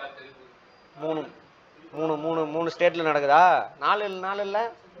 மூணு மூணு மூணு மூணு ஸ்டேட்ல நடக்குதா, நாலு இல்லை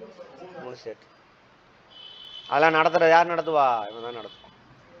 3 ஸ்டேட். அதெல்லாம் நடத்துறது யார் நடத்துவா, இவன் தான் நடத்துவான்.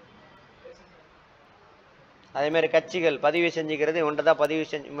 அதே மாதிரி கட்சிகள் பதிவு செஞ்சுக்கிறது, இவன்கிட்ட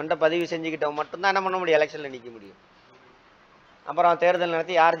பதிவு செஞ்சுக்கிட்டவன் மட்டும்தான் என்ன பண்ண முடியும், எலெக்ஷன்ல நிற்க முடியும். அப்புறம் தேர்தல்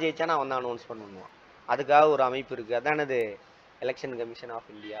நடத்தி யார் ஜெயிச்சானோ அவன் தான் அனௌன்ஸ் பண்ணுவான். அதுக்காக ஒரு அமைப்பு இருக்கு, அதானது எலெக்ஷன் கமிஷன்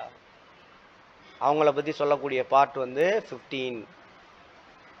ஆஃப் இந்தியா. அவங்கள பற்றி சொல்லக்கூடிய பார்ட் வந்து 15,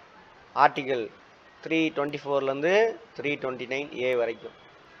 ஆர்டிகல் 324 329A வரைக்கும்.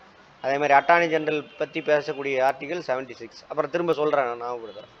 அதே மாதிரி அட்டார்னி ஜெனரல் பற்றி பேசக்கூடிய ஆர்டிகல் 76. அப்புறம் திரும்ப சொல்கிறேன், நான்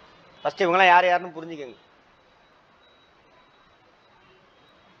கொடுக்குறேன். ஃபஸ்ட்டு இவங்களாம் யார் யாருன்னு புரிஞ்சுக்கங்க.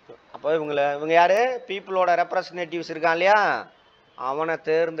 அப்போ இவங்க யாரு? பீப்புளோட ரெப்ரசன்டேட்டிவ்ஸ் இருக்கான் இல்லையா, அவனை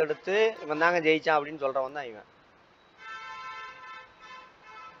தேர்ந்தெடுத்து இவன் தாங்க ஜெயிச்சான் அப்படின்னு சொல்றவன் தான் இவன்.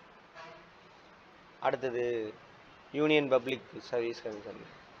 அடுத்தது யூனியன் பப்ளிக் சர்வீஸ் கமிஷன்.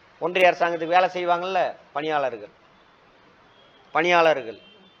 ஒன்றிய அரசாங்கத்துக்கு வேலை செய்வாங்கல்ல பணியாளர்கள்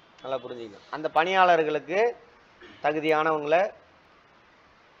நல்லா புரிஞ்சுக்கணும். அந்த பணியாளர்களுக்கு தகுதியானவங்களை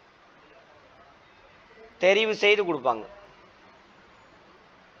தெரிவு செய்து கொடுப்பாங்க,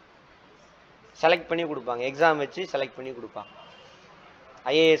 செலக்ட் பண்ணி கொடுப்பாங்க, எக்ஸாம் வச்சு செலக்ட் பண்ணி கொடுப்பாங்க.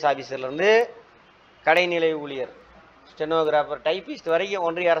 ஐஏஎஸ் ஆஃபீஸர்லேருந்து கடைநிலை ஊழியர், ஸ்டெனோகிராஃபர், டைப்பிஸ்ட் வரைக்கும்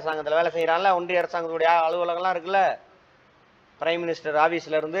ஒன்றிய அரசாங்கத்தில் வேலை செய்கிறான்ல. ஒன்றிய அரசாங்கத்துடைய அலுவலகம்லாம் இருக்குல்ல, பிரைம் மினிஸ்டர்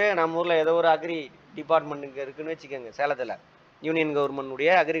ஆஃபீஸ்லேருந்து நம்ம ஊரில் ஏதோ ஒரு அக்ரி டிபார்ட்மெண்ட் இங்கே இருக்குன்னு வச்சுக்கோங்க, சேலத்தில் யூனியன்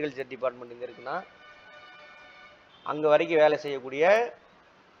கவர்மெண்ட்டுடைய அக்ரிகல்ச்சர் டிபார்ட்மெண்ட் இங்கே இருக்குன்னா அங்கே வரைக்கும் வேலை செய்யக்கூடிய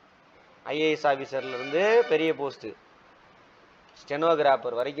ஐஏஎஸ் ஆஃபீஸர்லேருந்து பெரிய போஸ்ட்டு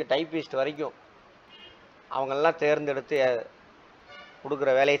ஸ்டெனோகிராஃபர் வரைக்கும், டைப்பிஸ்ட் வரைக்கும் அவங்களெல்லாம் தேர்ந்தெடுத்து கொடுக்குற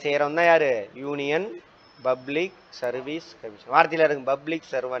வேலையை செய்கிறவன் தான் யார்? Union public service commission. வார்த்தையில் இருக்கு பப்ளிக்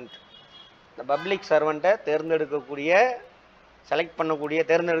சர்வெண்ட். இந்த பப்ளிக் சர்வெண்ட்டை தேர்ந்தெடுக்கக்கூடிய செலக்ட்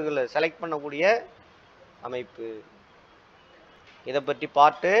பண்ணக்கூடிய அமைப்பு. இதை பற்றி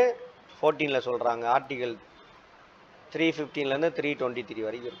பார்ட்டு 14 சொல்கிறாங்க. ஆர்டிகல் 315 323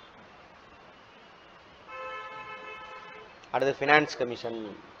 வரைக்கும் இருக்கு. அடுத்து ஃபினான்ஸ் கமிஷன்,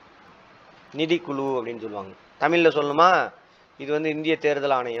 நிதிக்குழு அப்படின்னு சொல்லுவாங்க. தமிழில் சொல்லணுமா, இது இந்திய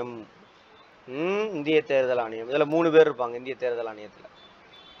தேர்தல் ஆணையம். இந்திய தேர்தல் ஆணையம் இதில் 3 பேர் இருப்பாங்க. இந்திய தேர்தல் ஆணையத்தில்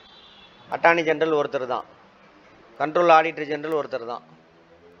அட்டார்னி ஜெனரல் ஒருத்தர் தான், கண்ட்ரோல் ஆடிட்டர் ஜெனரல் ஒருத்தர் தான்,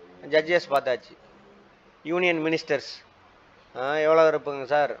 ஜட்ஜஸ் பார்த்தாச்சு. யூனியன் மினிஸ்டர்ஸ் எவ்வளோ இருப்பாங்க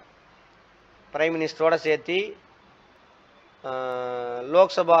சார்? பிரைம் மினிஸ்டரோட சேர்த்து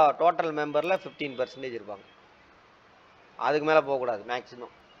லோக்சபா டோட்டல் மெம்பரில் 15% இருப்பாங்க. அதுக்கு மேலே போகக்கூடாது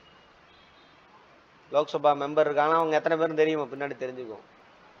மேக்ஸிமம். லோக்சபா மெம்பர் இருக்காங்க, அவங்க எத்தனை பேரும் தெரியுமா பின்னாடி தெரிஞ்சுக்கும்.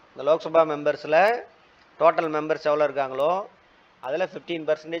 இந்த லோக்சபா மெம்பர்ஸில் டோட்டல் மெம்பர்ஸ் எவ்வளோ இருக்காங்களோ அதில்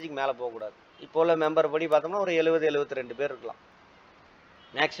 15%க்கு மேலே போகக்கூடாது. இப்போ உள்ள மெம்பர் படி பார்த்தோம்னா ஒரு 70-72 பேர் இருக்கலாம்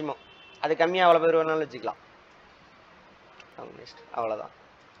மேக்ஸிமம். அது கம்மியாக அவ்வளோ பேர் வேணாலும் வச்சுக்கலாம். அவ்வளோதான்.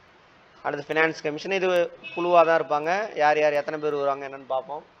 அடுத்து ஃபினான்ஸ் கமிஷன், இது குழுவாக தான் இருப்பாங்க. யார் யார் எத்தனை பேர் வருவாங்க என்னென்னு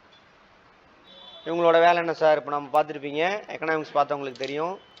பார்ப்போம். இவங்களோட வேலை என்ன சார்? இப்போ நம்ம பார்த்துருப்பீங்க, எக்கனாமிக்ஸ் பார்த்தவங்களுக்கு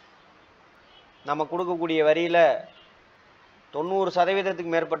தெரியும். நம்ம கொடுக்கக்கூடிய வரியில்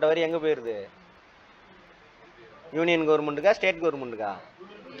 90% மேற்பட்ட வரி எங்கே போயிடுது? Union கவர்மெண்ட்டுக்கா state கவர்மெண்ட்டுக்கா?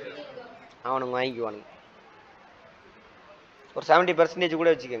 அவனுங்க வாங்கிக்குவானுங்க. ஒரு 70% கூட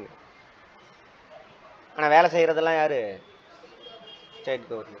வச்சுக்கோங்க. ஆனால் வேலை செய்கிறதெல்லாம் யார்? State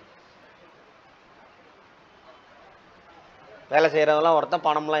government. வேலை செய்கிறதெல்லாம் ஒருத்தன்,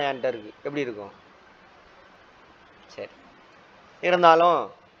 பணம்லாம் என்கிட்ட இருக்குது. எப்படி இருக்கும்? சரி, இருந்தாலும்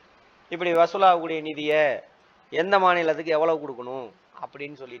இப்படி வசூலாகக்கூடிய நிதியை எந்த மாநிலத்துக்கு எவ்வளோ கொடுக்கணும்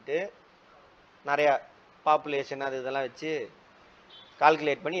அப்படின்னு சொல்லிட்டு நிறையா பாப்புலேஷன் அது இதெல்லாம் வச்சு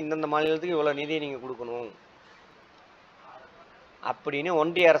கால்குலேட் பண்ணி இந்தந்த மாநிலத்துக்கு இவ்வளோ நிதியை நீங்கள் கொடுக்கணும் அப்படின்னு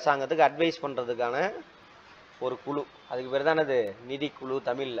ஒன்றிய அரசாங்கத்துக்கு அட்வைஸ் பண்ணுறதுக்கான ஒரு குழு. அதுக்கு பேர் தான் அது நிதிக்குழு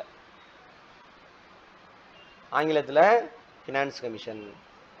தமிழில். ஆங்கிலத்தில் ஃபினான்ஸ் கமிஷன்.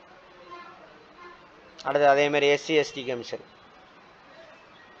 அடுத்து அதேமாதிரி SC/ST கமிஷன்.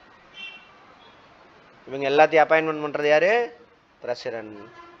 இவங்க எல்லாத்தையும் அப்பாயின்மெண்ட் பண்ணுறது யார்? பிரசிடென்ட்.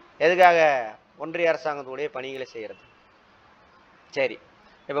 எதுக்காக? ஒன்றிய அரசாங்கத்துடைய பணிகளை செய்கிறது. சரி,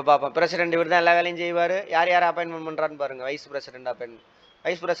 இப்போ பார்ப்போம். பிரசிடென்ட் இவர் தான் எல்லா வேலையும் செய்வார். யார் யார் அப்பாயின்மெண்ட் பண்ணுறான்னு பாருங்கள். Vice president appointment.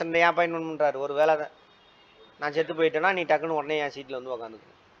 Vice president ஏன் அப்பாயின்மெண்ட் பண்ணுறாரு? ஒரு வேலை தான், நான் செத்து போயிட்டேன்னா நீ டக்குன்னு உடனே என் சீட்டில்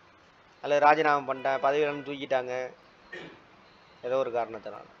உட்காந்துக்கணும், அல்லது ராஜினாமா பண்ணிட்டேன், பதவியிலேருந்து தூக்கிட்டாங்க, ஏதோ ஒரு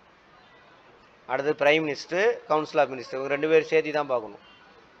காரணத்தினால. அடுத்து prime minister, council of minister, இவங்க 2 பேரும் சேர்த்து தான் பார்க்கணும்.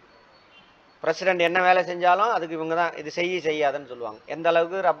 பிரசிடென்ட் என்ன வேலை செஞ்சாலும் அதுக்கு இவங்க தான் இது செய்யாதுன்னு சொல்லுவாங்க. எந்த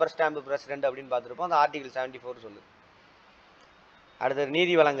அளவுக்கு ரப்பர் ஸ்டாம்பு பிரசிடென்ட் அப்படின்னு பார்த்துருப்போம். அந்த ஆர்டிகல் 74 சொல்லுது. அடுத்தது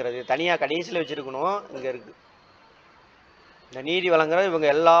நீதி வழங்குறது தனியாக கடைசியில் வச்சுருக்கணும். இங்கே இருக்குது இந்த நீதி வழங்குறது. இவங்க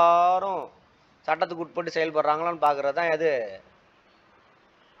எல்லாரும் சட்டத்துக்கு உட்பட்டு செயல்படுறாங்களான்னு பார்க்குறது தான் எது?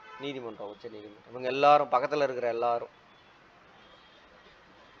 நீதிமன்றம், உச்ச நீதிமன்றம். இவங்க எல்லாரும் பக்கத்தில் இருக்கிற எல்லாரும்.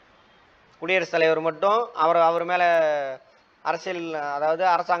 குடியரசுத் தலைவர் மட்டும் அவர் மேலே அரசியல், அதாவது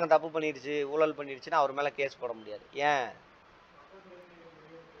அரசாங்கம் தப்பு பண்ணிடுச்சு, ஊழல் பண்ணிடுச்சுன்னா அவர் மேலே கேஸ் போட முடியாது. ஏன்?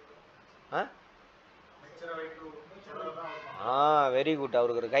 Very good.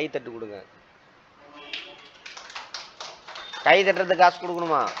 அவருக்கு ஒரு கை தட்டு கொடுங்க. கை தட்டுறதுக்கு காசு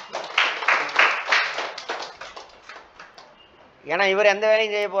கொடுக்கணுமா? ஏன்னா இவர் எந்த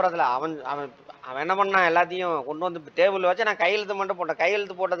வேலையும் செய்ய போறதில்ல. அவன் என்ன பண்ணான்? எல்லாத்தையும் கொண்டு வந்து டேபிள் வச்சு நான் கையெழுத்து மட்டும் போட்டேன்.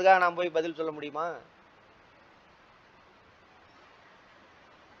 கையெழுத்து போட்டதுக்காக நான் போய் பதில் சொல்ல முடியுமா?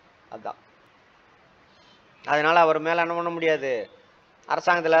 அதுதான். அதனால அவர் மேல என்ன பண்ண முடியாது,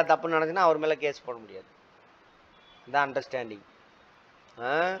 அரசாங்கத்தில் தப்பு நடந்துச்சுன்னா அவர் மேல கேஸ் போட முடியாது. இதான் அண்டர்ஸ்டாண்டிங்.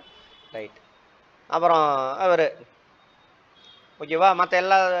 ரைட். அப்புறம் அவர் ஓகேவா, மற்ற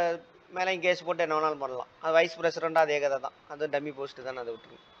எல்லா மேலேயும் கேஸ் போட்டு என்ன வேணாலும் பண்ணலாம். அது வைஸ் பிரசிடென்ட் அதே கதை தான், அது டம்மி போஸ்ட்டு தானே, அதை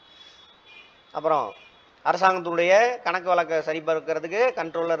விட்டுருங்க. அப்புறம் அரசாங்கத்துடைய கணக்கு வழக்கை சரிபார்க்கிறதுக்கு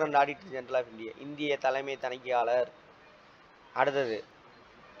controller and auditor general of India, இந்திய தலைமை தணிக்கையாளர். அடுத்தது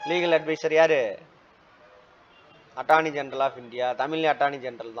லீகல் அட்வைசர் யாரு, attorney general of India, Tamil attorney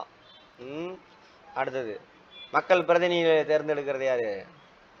general தான். அடுத்தது மக்கள் பிரதிநிதிகளை தேர்ந்தெடுக்கிறது யாரு,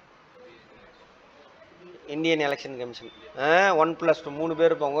 இந்தியன் எலெக்ஷன் கமிஷன். 1+2 3 பேர்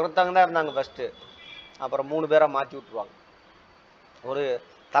இருப்பாங்க, ஒருத்தவங்க தான் இருந்தாங்க ஃபர்ஸ்ட், அப்புறம் 3 பேரை மாற்றி விட்டுருவாங்க. ஒரு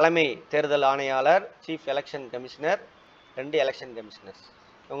தலைமை தேர்தல் ஆணையாளர், chief election commissioner, 2 election commissioners,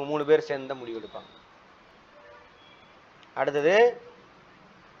 இவங்க 3 பேர் சேர்ந்து முடிவு எடுப்பாங்க. அடுத்தது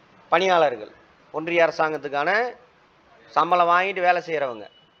பணியாளர்கள், ஒன்றிய அரசாங்கத்துக்கான சம்பளம் வாங்கிட்டு வேலை செய்கிறவங்க,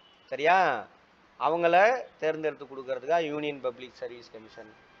 சரியா, அவங்கள தேர்ந்தெடுத்து கொடுக்கறதுக்காக யூனியன் பப்ளிக் சர்வீஸ்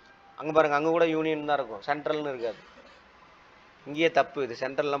கமிஷன். அங்கே பாருங்க, அங்கே கூட யூனியன் தான் இருக்கும், சென்ட்ரல்னு இருக்காது. இங்கேயே தப்பு, இது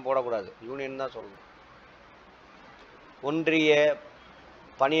சென்ட்ரல்லாம் போடக்கூடாது, யூனியன் தான் சொல்லணும். ஒன்றிய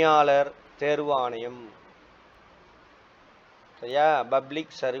பணியாளர் தேர்வு ஆணையம், சரியா,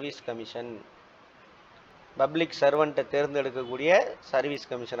 public service commission, public சர்வெண்ட்டை தேர்ந்தெடுக்கக்கூடிய service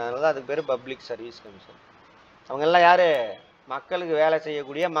commission, அதனால தான் அதுக்கு பேர் பப்ளிக் சர்வீஸ் கமிஷன். அவங்க எல்லாம் யாரு, மக்களுக்கு வேலை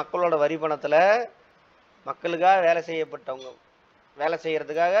செய்யக்கூடிய, மக்களோட வரி பணத்தில் மக்களுக்காக வேலை செய்யப்பட்டவங்க, வேலை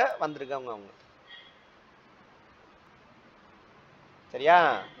செய்யறதுக்காக வந்திருக்கவங்க அவங்க, சரியா,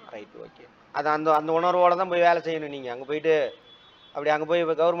 ரைட், ஓகே. அது அந்த அந்த உணர்வோட தான் போய் வேலை செய்யணும். நீங்கள் அங்கே போயிட்டு அப்படி அங்கே போய்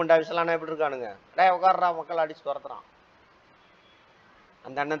இப்போ கவர்மெண்ட் ஆஃபீஸ்லாம் எப்படி இருக்கானுங்க, உட்கார்றா மக்கள் அடிச்சு துரத்துறான்,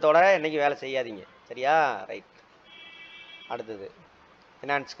 அந்த எண்ணத்தோட என்னைக்கு வேலை செய்யாதீங்க, சரியா, ரைட். அடுத்தது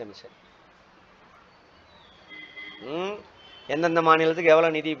ஃபினான்ஸ் கமிஷன். எந்தெந்த மாநிலத்துக்கு எவ்வளோ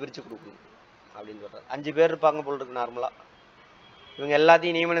நிதியை பிரித்து கொடுக்கணும் அப்படின்னு சொல்கிறார். 5 பேர் இருப்பாங்க போல் இருக்கு நார்மலாக. இவங்க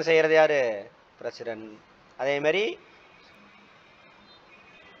எல்லாத்தையும் நியமனம் செய்கிறது யார், பிரசிடென்ட். அதேமாதிரி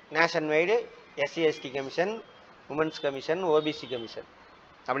nation wide SC/ST commission, women's commission, OBC commission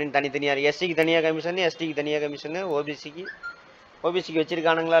அப்படின்னு தனித்தனியாக, SCக்கு தனியாக கமிஷன், STக்கு தனியாக கமிஷனு, ஓபிசிக்கு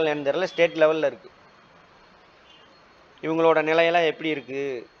வச்சுருக்கானுங்களா இல்லைன்னு தெரியல, ஸ்டேட் லெவலில் இருக்குது. இவங்களோட நிலையெல்லாம் எப்படி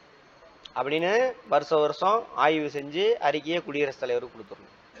இருக்குது அப்படின்னு வருஷம் ஆய்வு செஞ்சு அறிக்கையை குடியரசுத் தலைவருக்கு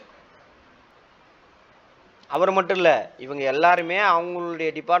கொடுத்துடணும். அவர் மட்டும் இல்லை, இவங்க எல்லாருமே அவங்களுடைய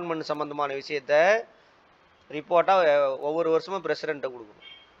டிபார்ட்மெண்ட் சம்மந்தமான விஷயத்த ரிப்போர்ட்டாக ஒவ்வொரு வருஷமும் பிரசிடெண்ட்டை கொடுக்கணும்.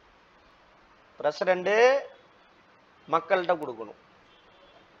 பிரசிடெண்ட்டு மக்கள்கிட்ட கொடுக்கணும்.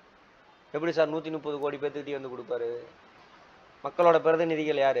 எப்படி சார் 130 கோடி பேர்த்துக்கிட்டே வந்து கொடுப்பாரு? மக்களோட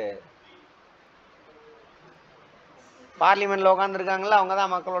பிரதிநிதிகள் யாரு, பார்லிமெண்ட்ல உட்காந்துருக்காங்களா, அவங்க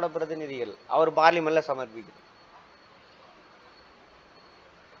தான் மக்களோட பிரதிநிதிகள். அவர் பார்லிமெண்ட்ல சமர்ப்பிக்கணும்,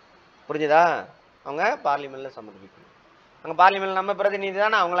 புரிஞ்சுதா, அவங்க பார்லிமெண்ட்ல சமர்ப்பிக்கணும். அங்க பார்லிமெண்ட்ல நம்ம பிரதிநிதி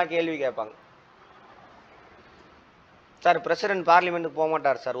தானே, அவங்களாம் கேள்வி கேட்பாங்க. சார் பிரசிடென்ட் பார்லிமெண்ட்டுக்கு போக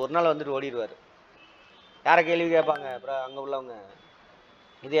மாட்டார் சார், ஒரு நாள் வந்துட்டு ஓடிடுவார். யாரை கேள்வி கேட்பாங்க, அங்கே உள்ளவங்க.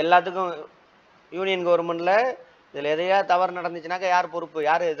 இது எல்லாத்துக்கும் யூனியன் கவர்மெண்ட்ல இதில் எதையா தவறு நடந்துச்சுனாக்கா யார் பொறுப்பு,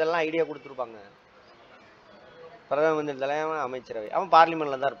 யார் இதெல்லாம் ஐடியா கொடுத்துருப்பாங்க, பிரதம மந்திரி தலைமை அமைச்சரவை. அவன்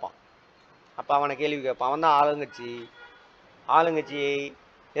பார்லிமெண்ட்ல தான் இருப்பான். அப்போ அவனை கேள்வி கேட்பான். அவன் தான் ஆளுங்கட்சியை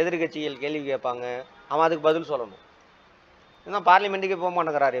எதிர்கட்சிகள் கேள்வி கேட்பாங்க, அவன் அதுக்கு பதில் சொல்லணும். இன்னும் பார்லிமெண்ட்டுக்கே போக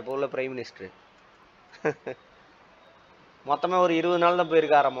மாட்டேங்கிறாரு இப்போ உள்ள பிரைம் மினிஸ்டர். மொத்தமே ஒரு 20 நாள் தான்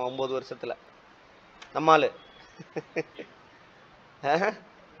போயிருக்காராமா 9 வருஷத்துல. நம்மால்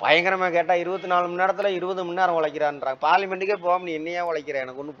பயங்கரமா கேட்டா 24 மணி நேரத்துல 20 மணி நேரம் உழைக்கிறான்றாங்க. பார்லிமெண்ட்டுக்கே போகாம நீ என்னையா உழைக்கிற,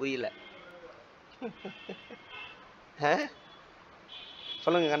 எனக்கு ஒன்றும் புரியல.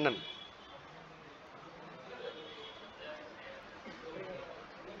 சொல்லுங்க கண்ணன்.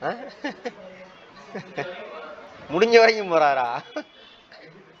 முடிஞ்ச வரைக்கும் போறாரா?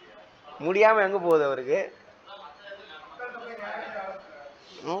 முடியாம எங்க போகுது அவருக்கு?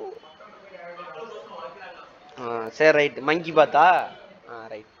 சரி ரைட். மங்கி பார்த்தா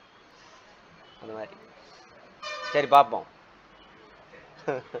ரைட், அந்த மாதிரி. சரி பார்ப்போம்.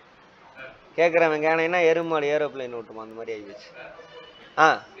 கேட்குறவங்க ஏன்னா எருமாடு ஏரோப்ளைன் ஓட்டுமா, அந்த மாதிரி ஆகிடுச்சு.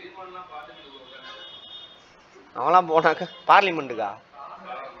 அவன்லாம் போனாக்கா பார்லிமெண்ட்டுக்கா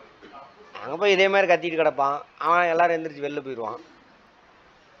அங்கே போய் இதே மாதிரி கத்திட்டு கிடப்பான். அவன் எல்லாரும் எந்திரிச்சு வெளில போயிடுவான்.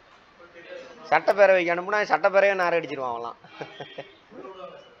 சட்டப்பேரவைக்கு அனுப்புனா சட்டப்பேரவையை நார அடிச்சிருவான் அவன்லாம்.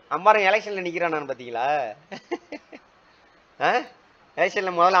 அம்பாருங்க எலெக்ஷன்ல நிற்கிறான் நான் பார்த்தீங்களா?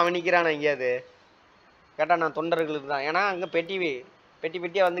 எலெக்ஷன்ல முதல்ல அவன் நிற்கிறான் எங்கேயாவது கேட்டால் நான் தொண்டர்களுக்கு தான். ஏன்னா அங்கே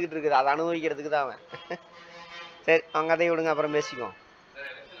பெட்டியாக வந்துக்கிட்டு இருக்குது, அதை அனுபவிக்கிறதுக்கு தான் அவன். சரி அவங்க அதை விடுங்க, அப்புறம் பேசிக்குவோம்.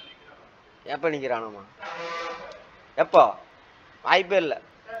 எப்போ நிற்கிறானாமா? எப்போ? வாய்ப்பே இல்லை.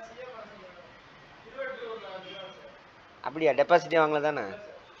 அப்படியா? டெபாசிட்டே வாங்கல தானே?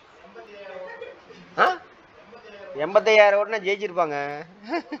 ஆ 85,000 ஓட்டுனா ஜெயிச்சிருப்பாங்க.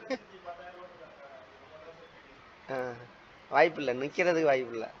 வாய்ப்பு இல்லை, நிற்கிறதுக்கு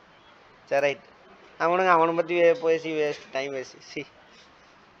வாய்ப்பு இல்லை. சரி ரைட், அவனுங்க அவனை பற்றி பேசி வேஸ்ட், டைம் வேஸ்ட். சி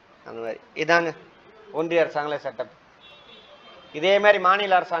அந்த மாதிரி இதாங்க ஒன்றிய அரசாங்க செட்டப். இதே மாதிரி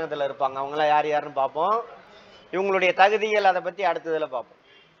மாநில அரசாங்கத்தில் இருப்பாங்க, அவங்களாம் யார் யாருன்னு பார்ப்போம். இவங்களுடைய தகுதிகள் அதை பற்றி அடுத்ததில் பார்ப்போம்.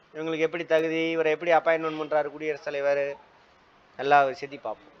 இவங்களுக்கு எப்படி தகுதி, இவரை எப்படி அப்பாயின்மெண்ட் பண்ணுறாரு குடியரசுத் தலைவர், எல்லா விஷயத்தையும்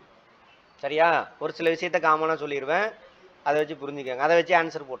பார்ப்போம். சரியா? ஒரு சில விஷயத்த காமனாக சொல்லிடுவேன், அதை வச்சு புரிஞ்சுக்கோங்க, அதை வச்சு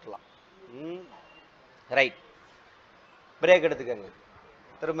ஆன்சர் போட்டுடலாம். ரைட், பிரேக் எடுத்துக்கோங்க.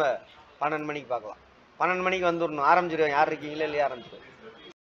 திரும்ப 12 மணிக்கு பார்க்கலாம். 12 மணிக்கு வந்துடணும். ஆரம்பிச்சிடுவேன். யார் இருக்கீங்களா இல்லையா? ஆரம்பிச்சிடுவேன்.